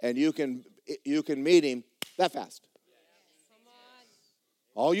 and you can meet Him that fast.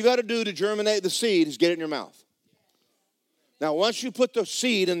 All you got to do to germinate the seed is get it in your mouth. Now, once you put the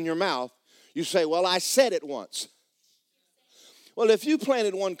seed in your mouth, you say, well, I said it once. Well, if you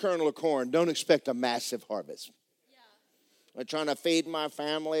planted one kernel of corn, don't expect a massive harvest. I'm trying to feed my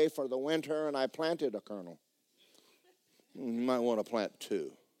family for the winter, and I planted a kernel. You might want to plant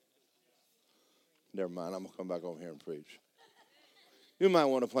two. Never mind, I'm going to come back over here and preach. You might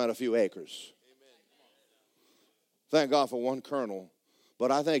want to plant a few acres. Thank God for one kernel, but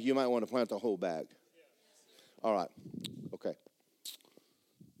I think you might want to plant the whole bag. All right, okay.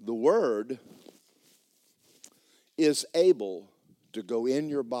 The Word is able to go in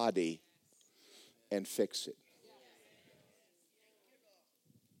your body and fix it.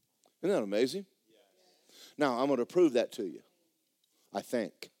 Isn't that amazing? Now, I'm going to prove that to you, I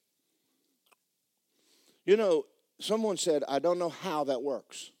think. You know, someone said, I don't know how that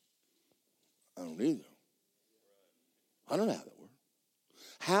works. I don't either. I don't know how that works.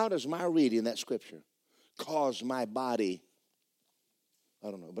 How does my reading that scripture cause my body? I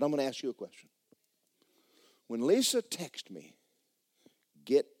don't know, but I'm going to ask you a question. When Lisa texted me,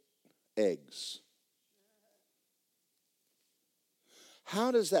 get eggs,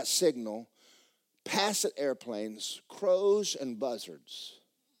 how does that signal pass at airplanes, crows and buzzards,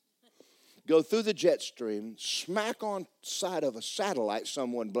 go through the jet stream, smack on side of a satellite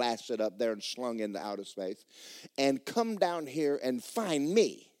someone blasted up there and slung into outer space, and come down here and find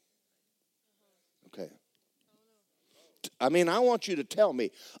me? Okay. I mean, I want you to tell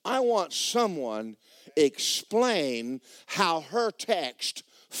me. I want someone explain how her text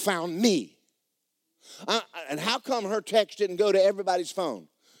found me. And how come her text didn't go to everybody's phone?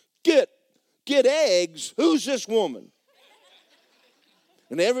 Get eggs? Who's this woman?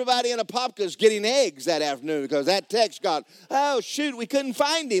 And everybody in Apopka's getting eggs that afternoon because that text got, oh, shoot, we couldn't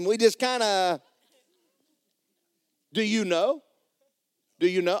find him. We just kind of, do you know? Do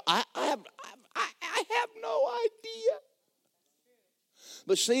you know? I have no idea.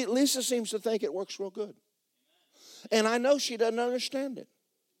 But see, Lisa seems to think it works real good. And I know she doesn't understand it.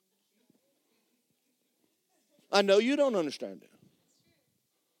 I know you don't understand it.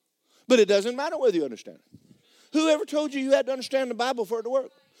 But it doesn't matter whether you understand it. Whoever told you had to understand the Bible for it to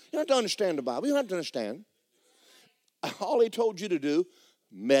work? You don't have to understand the Bible. You don't have to understand. All he told you to do,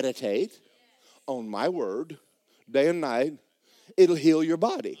 meditate on my word day and night. It'll heal your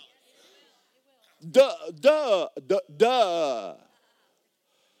body. Duh.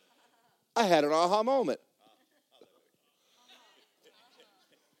 I had an aha moment.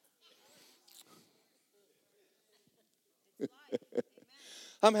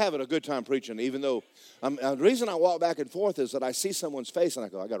 I'm having a good time preaching, even though the reason I walk back and forth is that I see someone's face and I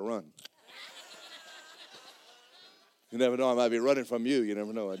go, I got to run. You never know, I might be running from you. You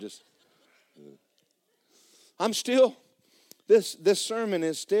never know. This sermon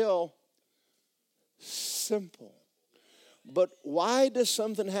is still simple. But why does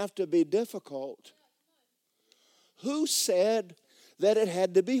something have to be difficult? Who said that it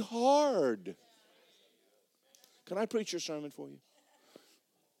had to be hard? Can I preach your sermon for you?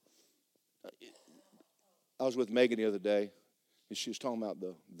 I was with Megan the other day, and she was talking about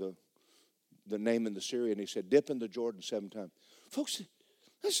the name in the Syria, and he said, dip in the Jordan 7 times. Folks,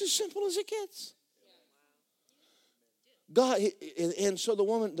 that's as simple as it gets. God, and so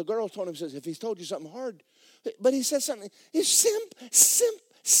the girl told him, says, if he's told you something hard, but he said something, it's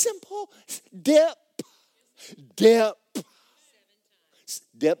simple, dip.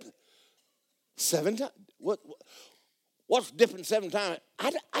 7 times. What's dipping 7 times?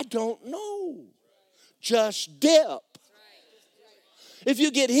 I don't know. Just dip. If you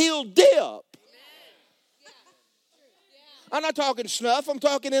get healed, dip. I'm not talking snuff. I'm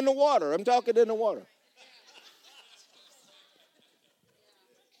talking in the water. And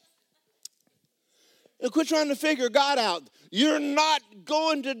quit trying to figure God out. You're not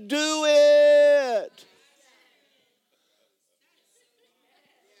going to do it.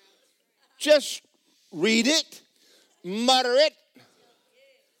 Just read it, mutter it,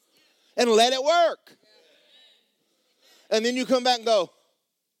 and let it work. And then you come back and go,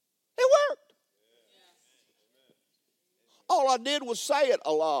 it worked. All I did was say it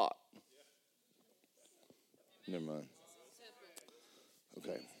a lot. Never mind.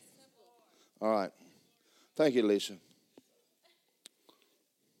 Okay. All right. Thank you, Lisa.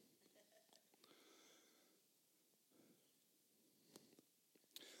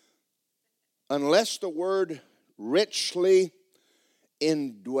 Unless the word richly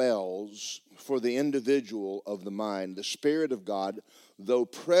indwells for the individual of the mind, the Spirit of God, though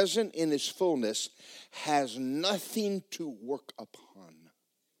present in His fullness, has nothing to work upon.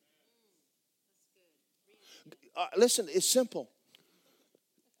 Listen, it's simple.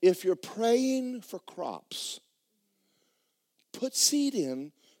 If you're praying for crops, put seed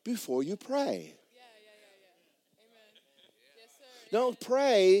in before you pray. Amen. Yes, sir. Don't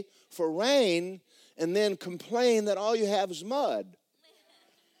pray for rain and then complain that all you have is mud.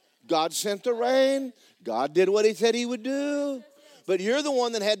 God sent the rain. God did what He said He would do. But you're the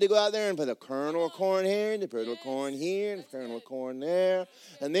one that had to go out there and put a kernel of corn here, and a kernel of corn here, and a kernel of corn there.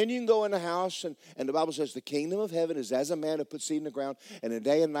 And then you can go in the house, and the Bible says the kingdom of heaven is as a man who puts seed in the ground, and a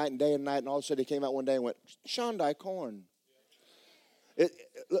day and night, and all of a sudden he came out one day and went, Shondai corn.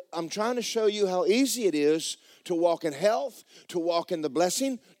 I'm trying to show you how easy it is to walk in health, to walk in the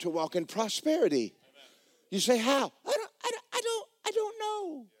blessing, to walk in prosperity. You say, how? I don't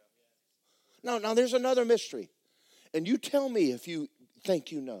know. Now there's another mystery. And you tell me if you think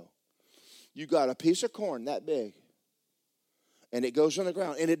you know. You got a piece of corn that big, and it goes on the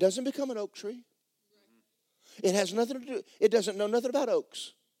ground, and it doesn't become an oak tree. It has nothing to do, it doesn't know nothing about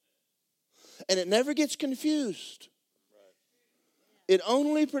oaks. And it never gets confused. It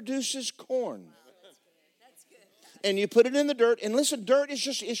only produces corn. And you put it in the dirt, and listen, dirt is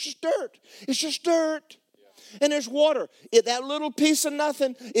just dirt. It's just dirt. And there's water. That little piece of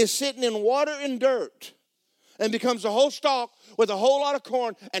nothing is sitting in water and dirt and becomes a whole stalk with a whole lot of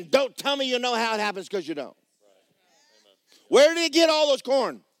corn. And don't tell me you know how it happens, because you don't. Where did he get all those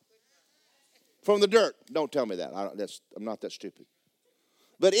corn? From the dirt. Don't tell me that. I'm not that stupid.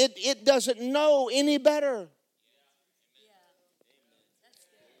 But it doesn't know any better.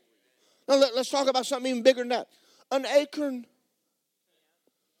 Now let's talk about something even bigger than that. An acorn.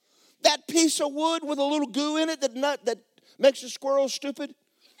 That piece of wood with a little goo in it that makes the squirrels stupid.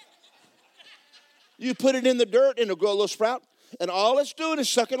 You put it in the dirt and it'll grow a little sprout. And all it's doing is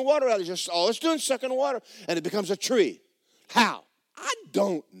sucking water out. All it's doing is sucking water. And it becomes a tree. How? I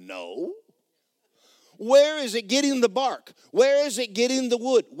don't know. Where is it getting the bark? Where is it getting the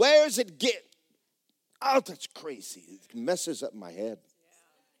wood? Where is it get? Oh, that's crazy. It messes up my head.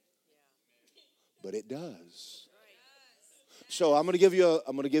 But it does. So I'm going to give you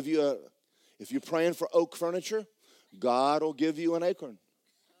a, if you're praying for oak furniture, God will give you an acorn.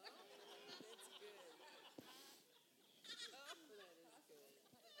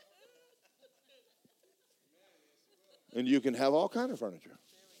 And you can have all kind of furniture.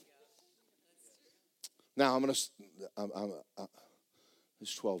 Now it's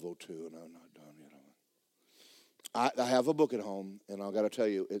 12:02 and I'm not done yet. I have a book at home, and I've got to tell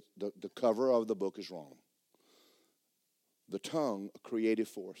you, the cover of the book is wrong. The tongue, a creative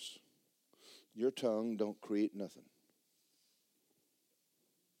force. Your tongue don't create nothing.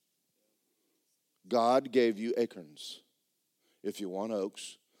 God gave you acorns. If you want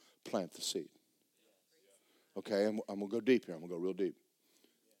oaks, plant the seed. Okay, I'm going to go deep here. I'm going to go real deep.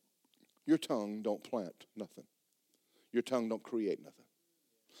 Your tongue don't plant nothing. Your tongue don't create nothing.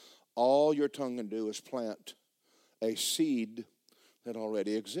 All your tongue can do is plant a seed that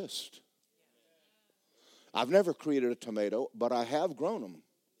already exists. I've never created a tomato, but I have grown them.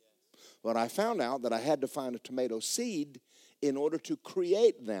 But I found out that I had to find a tomato seed in order to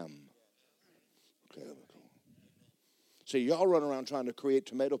create them. Okay. So y'all run around trying to create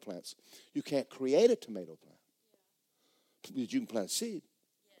tomato plants. You can't create a tomato plant. But you can plant a seed.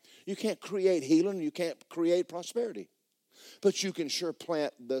 You can't create healing. You can't create prosperity. But you can sure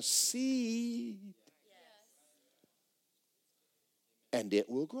plant the seed. And it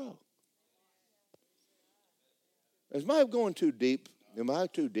will grow. Am I going too deep? Am I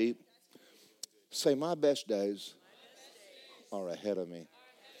too deep? Say, my best days are ahead of me.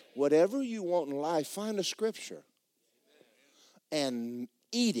 Whatever you want in life, find a scripture and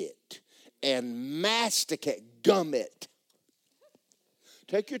eat it and masticate, gum it.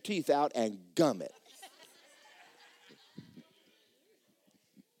 Take your teeth out and gum it.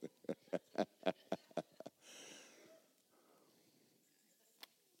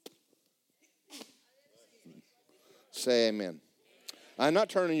 Say amen. I'm not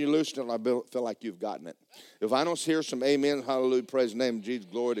turning you loose until I feel like you've gotten it. If I don't hear some amen, hallelujah, praise the name of Jesus,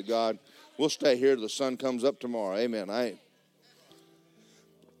 glory to God, we'll stay here till the sun comes up tomorrow. Amen.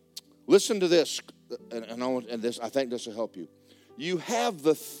 Listen to this, and this. I think this will help you. You have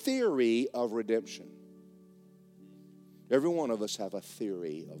the theory of redemption. Every one of us have a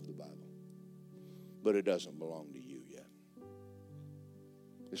theory of the Bible, but it doesn't belong to you yet.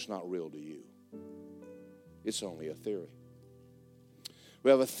 It's not real to you. It's only a theory. We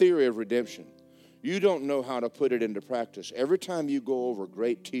have a theory of redemption. You don't know how to put it into practice. Every time you go over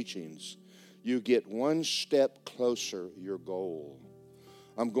great teachings, you get one step closer your goal.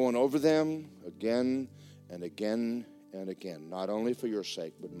 I'm going over them again and again and again, not only for your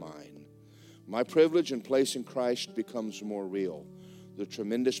sake, but mine. My privilege and place in Christ becomes more real. The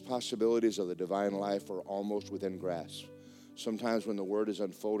tremendous possibilities of the divine life are almost within grasp. Sometimes when the word is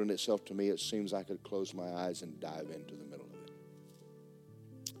unfolding itself to me, it seems I could close my eyes and dive into the middle of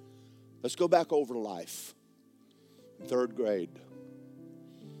it. Let's go back over life. In 3rd grade,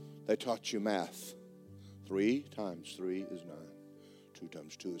 they taught you math. 3 times 3 is 9. 2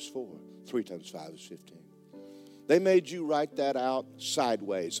 times 2 is 4. 3 times 5 is 15. They made you write that out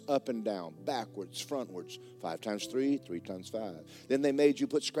sideways, up and down, backwards, frontwards. 5 times 3, 3 times 5. Then they made you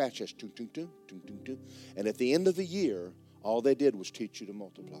put scratches. Tung, tung, tung, tung, tung, tung. And at the end of the year, all they did was teach you to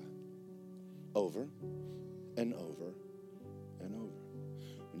multiply. Over and over and over.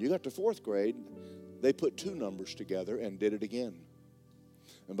 When you got to 4th grade, they put 2 numbers together and did it again.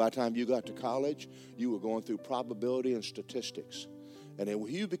 And by the time you got to college, you were going through probability and statistics. And then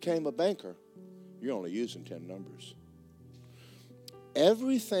when you became a banker, you're only using 10 numbers.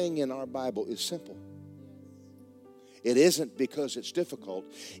 Everything in our Bible is simple. It isn't because it's difficult.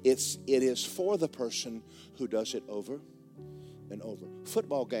 It is for the person who does it over and over.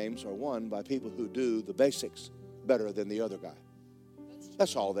 Football games are won by people who do the basics better than the other guy.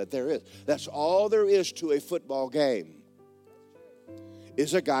 That's all that there is. That's all there is to a football game.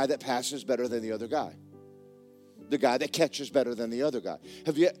 Is a guy that passes better than the other guy. The guy that catches better than the other guy.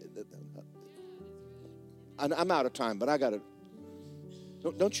 Have you? I'm out of time, but I got to.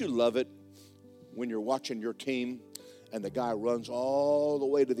 Don't you love it when you're watching your team and the guy runs all the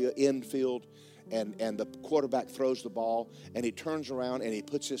way to the infield and the quarterback throws the ball and he turns around and he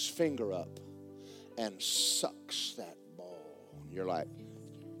puts his finger up and sucks that ball. You're like,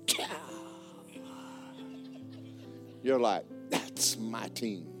 Kah! You're like, that's my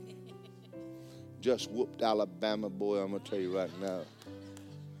team. Just whooped Alabama, boy, I'm going to tell you right now.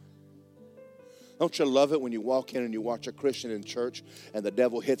 Don't you love it when you walk in and you watch a Christian in church and the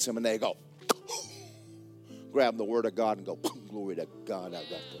devil hits him and they go, grab the word of God and go, glory to God, I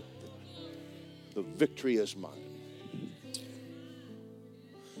got the victory is mine.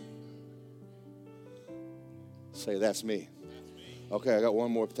 Say, that's me. Okay, I got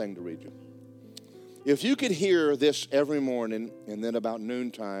one more thing to read you. If you could hear this every morning and then about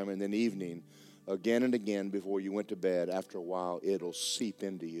noontime and then evening, again and again before you went to bed, after a while, it'll seep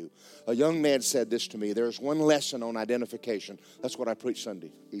into you. A young man said this to me. There's one lesson on identification. That's what I preached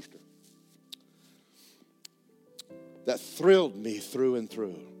Sunday, Easter. That thrilled me through and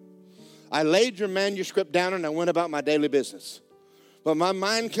through. I laid your manuscript down and I went about my daily business. But my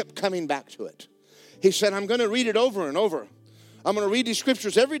mind kept coming back to it. He said, I'm going to read it over and over. I'm going to read these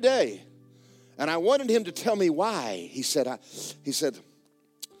scriptures every day. And I wanted him to tell me why. He said,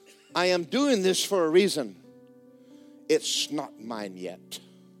 I am doing this for a reason. It's not mine yet.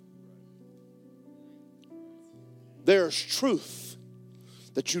 There's truth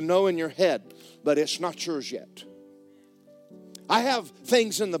that you know in your head, but it's not yours yet. I have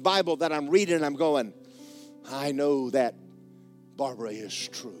things in the Bible that I'm reading and I'm going, I know that Barbara is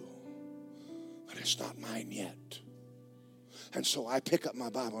true, but it's not mine yet. And so I pick up my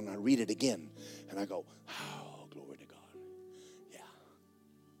Bible and I read it again and I go, oh, glory to God. Yeah.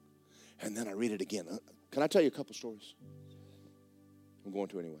 And then I read it again. Can I tell you a couple stories? I'm going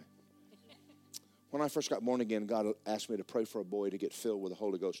to anyway. When I first got born again, God asked me to pray for a boy to get filled with the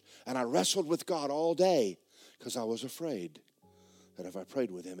Holy Ghost. And I wrestled with God all day because I was afraid that if I prayed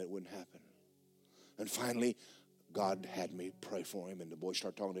with him, it wouldn't happen. And finally, God had me pray for him, and the boy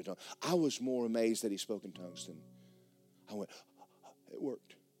started talking in tongues. I was more amazed that he spoke in tongues than I went, it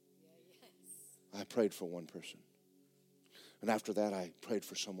worked. I prayed for one person. And after that, I prayed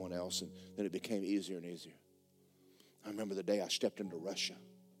for someone else, and then it became easier and easier. I remember the day I stepped into Russia,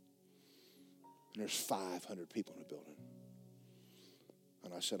 and there's 500 people in the building.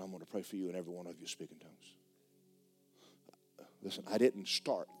 And I said, I'm going to pray for you, and every one of you speak in tongues. Listen, I didn't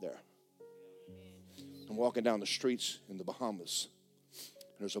start there. I'm walking down the streets in the Bahamas.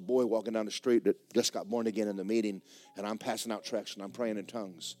 There's a boy walking down the street that just got born again in the meeting, and I'm passing out tracts, and I'm praying in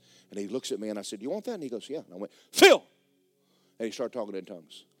tongues. And he looks at me, and I said, you want that? And he goes, yeah. And I went, Phil! And he started talking in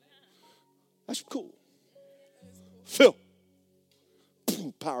tongues. That's cool. Phil!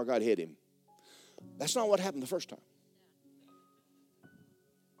 Power of God hit him. That's not what happened the first time.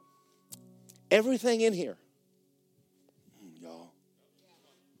 Everything in here, y'all,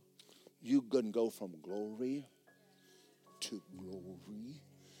 you can go from glory to glory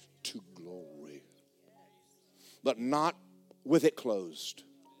to glory, but not with it closed.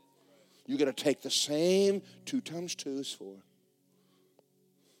 You're going to take the same 2 times 2 is 4.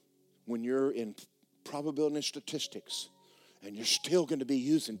 When you're in probability and statistics, and you're still going to be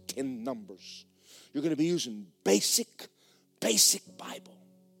using 10 numbers. You're going to be using basic Bible.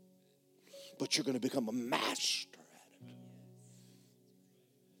 But you're going to become a master at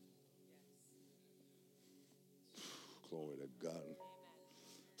it. Glory to God.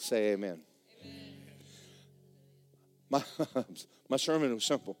 Say amen. My sermon was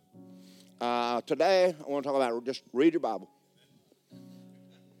simple. Today, I want to talk about just read your Bible.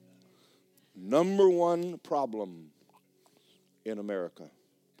 Number one problem in America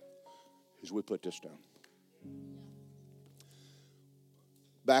is we put this down.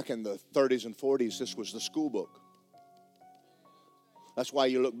 Back in the 30s and 40s, this was the school book. That's why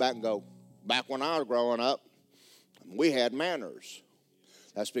you look back and go, back when I was growing up, we had manners.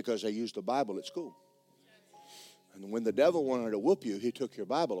 That's because they used the Bible at school. And when the devil wanted to whoop you, he took your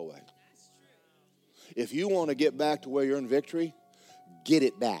Bible away. If you want to get back to where you're in victory, get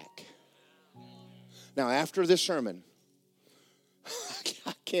it back. Now, after this sermon,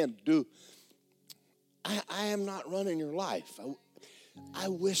 I can't do, I am not running your life. I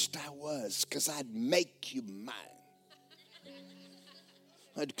wished I was, because I'd make you mine.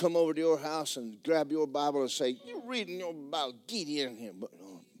 I'd come over to your house and grab your Bible and say, you're reading your Bible, get in here. But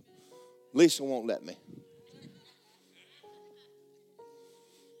Lisa won't let me.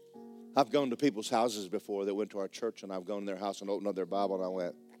 I've gone to people's houses before that went to our church, and I've gone to their house and opened up their Bible, and I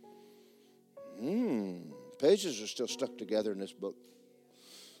went, pages are still stuck together in this book.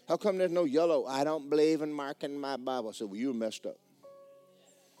 How come there's no yellow? I don't believe in marking my Bible. I said, well, you messed up.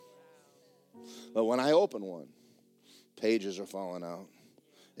 But when I open one, pages are falling out.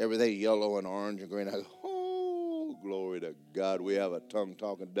 Everything yellow and orange and green. I go, oh, glory to God. We have a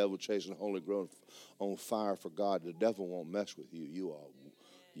tongue-talking, devil-chasing, Holy Ghost on fire for God. The devil won't mess with you. You all,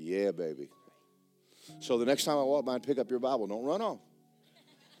 yeah, baby. So the next time I walk by and pick up your Bible, don't run off.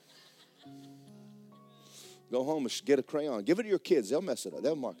 Go home and get a crayon. Give it to your kids. They'll mess it up.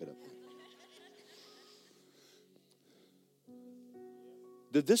 They'll mark it up.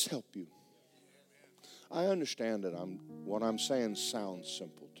 Did this help you? I understand that what I'm saying sounds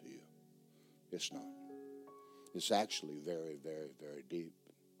simple to you. It's not. It's actually very, very, very deep.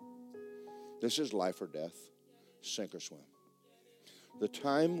 This is life or death, sink or swim. The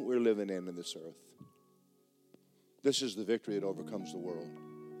time we're living in this earth, this is the victory that overcomes the world.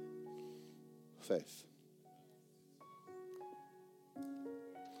 Faith.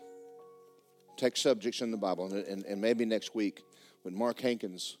 Take subjects in the Bible, and maybe next week, when Mark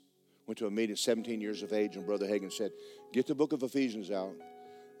Hankins went to a meeting at 17 years of age, and Brother Hagin said, get the book of Ephesians out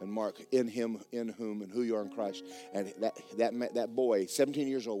and mark in him, in whom, and who you are in Christ. And that boy, 17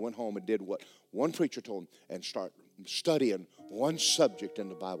 years old, went home and did what one preacher told him and start studying one subject in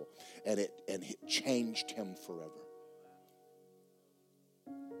the Bible. And it changed him forever.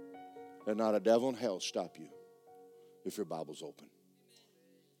 And not a devil in hell stop you if your Bible's open.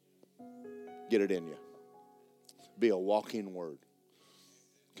 Get it in you. Be a walking word.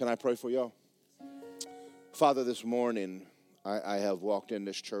 Can I pray for y'all? Father, this morning, I have walked in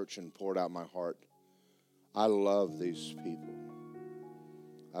this church and poured out my heart. I love these people.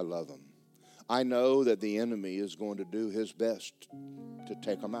 I love them. I know that the enemy is going to do his best to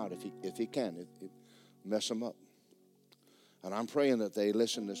take them out if he can, mess them up. And I'm praying that they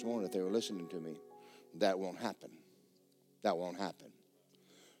listen this morning, if they were listening to me. That won't happen. That won't happen.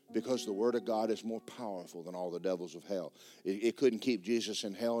 Because the Word of God is more powerful than all the devils of hell. It couldn't keep Jesus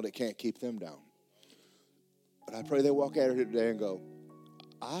in hell, and it can't keep them down. But I pray they walk out of here today and go,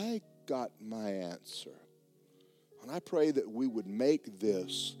 I got my answer. And I pray that we would make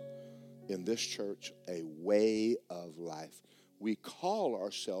this, in this church, a way of life. We call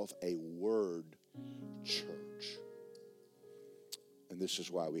ourselves a Word church. And this is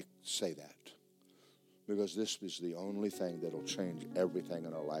why we say that. Because this is the only thing that will change everything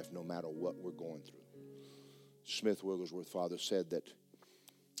in our life, no matter what we're going through. Smith Wigglesworth, Father, said that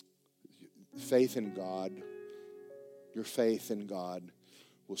faith in God, your faith in God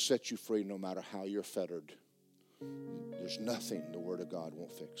will set you free no matter how you're fettered. There's nothing the Word of God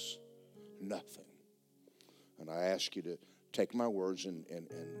won't fix. Nothing. And I ask you to take my words and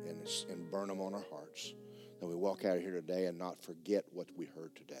burn them on our hearts. That we walk out of here today and not forget what we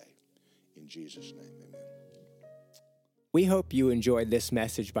heard today. In Jesus' name, amen. We hope you enjoyed this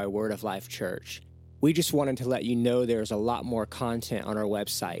message by Word of Life Church. We just wanted to let you know there's a lot more content on our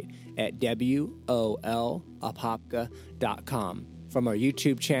website at wolapopka.com. From our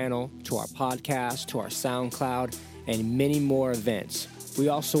YouTube channel, to our podcast, to our SoundCloud, and many more events. We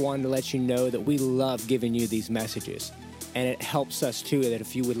also wanted to let you know that we love giving you these messages. And it helps us too, that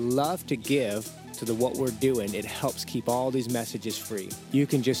if you would love to give to what we're doing, it helps keep all these messages free. You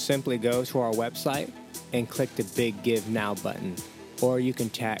can just simply go to our website and click the big Give Now button. Or you can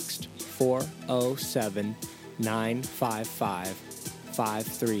text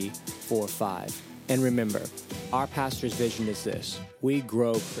 407-955-5345. And remember, our pastor's vision is this: we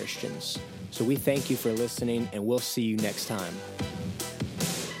grow Christians. So we thank you for listening, and we'll see you next time.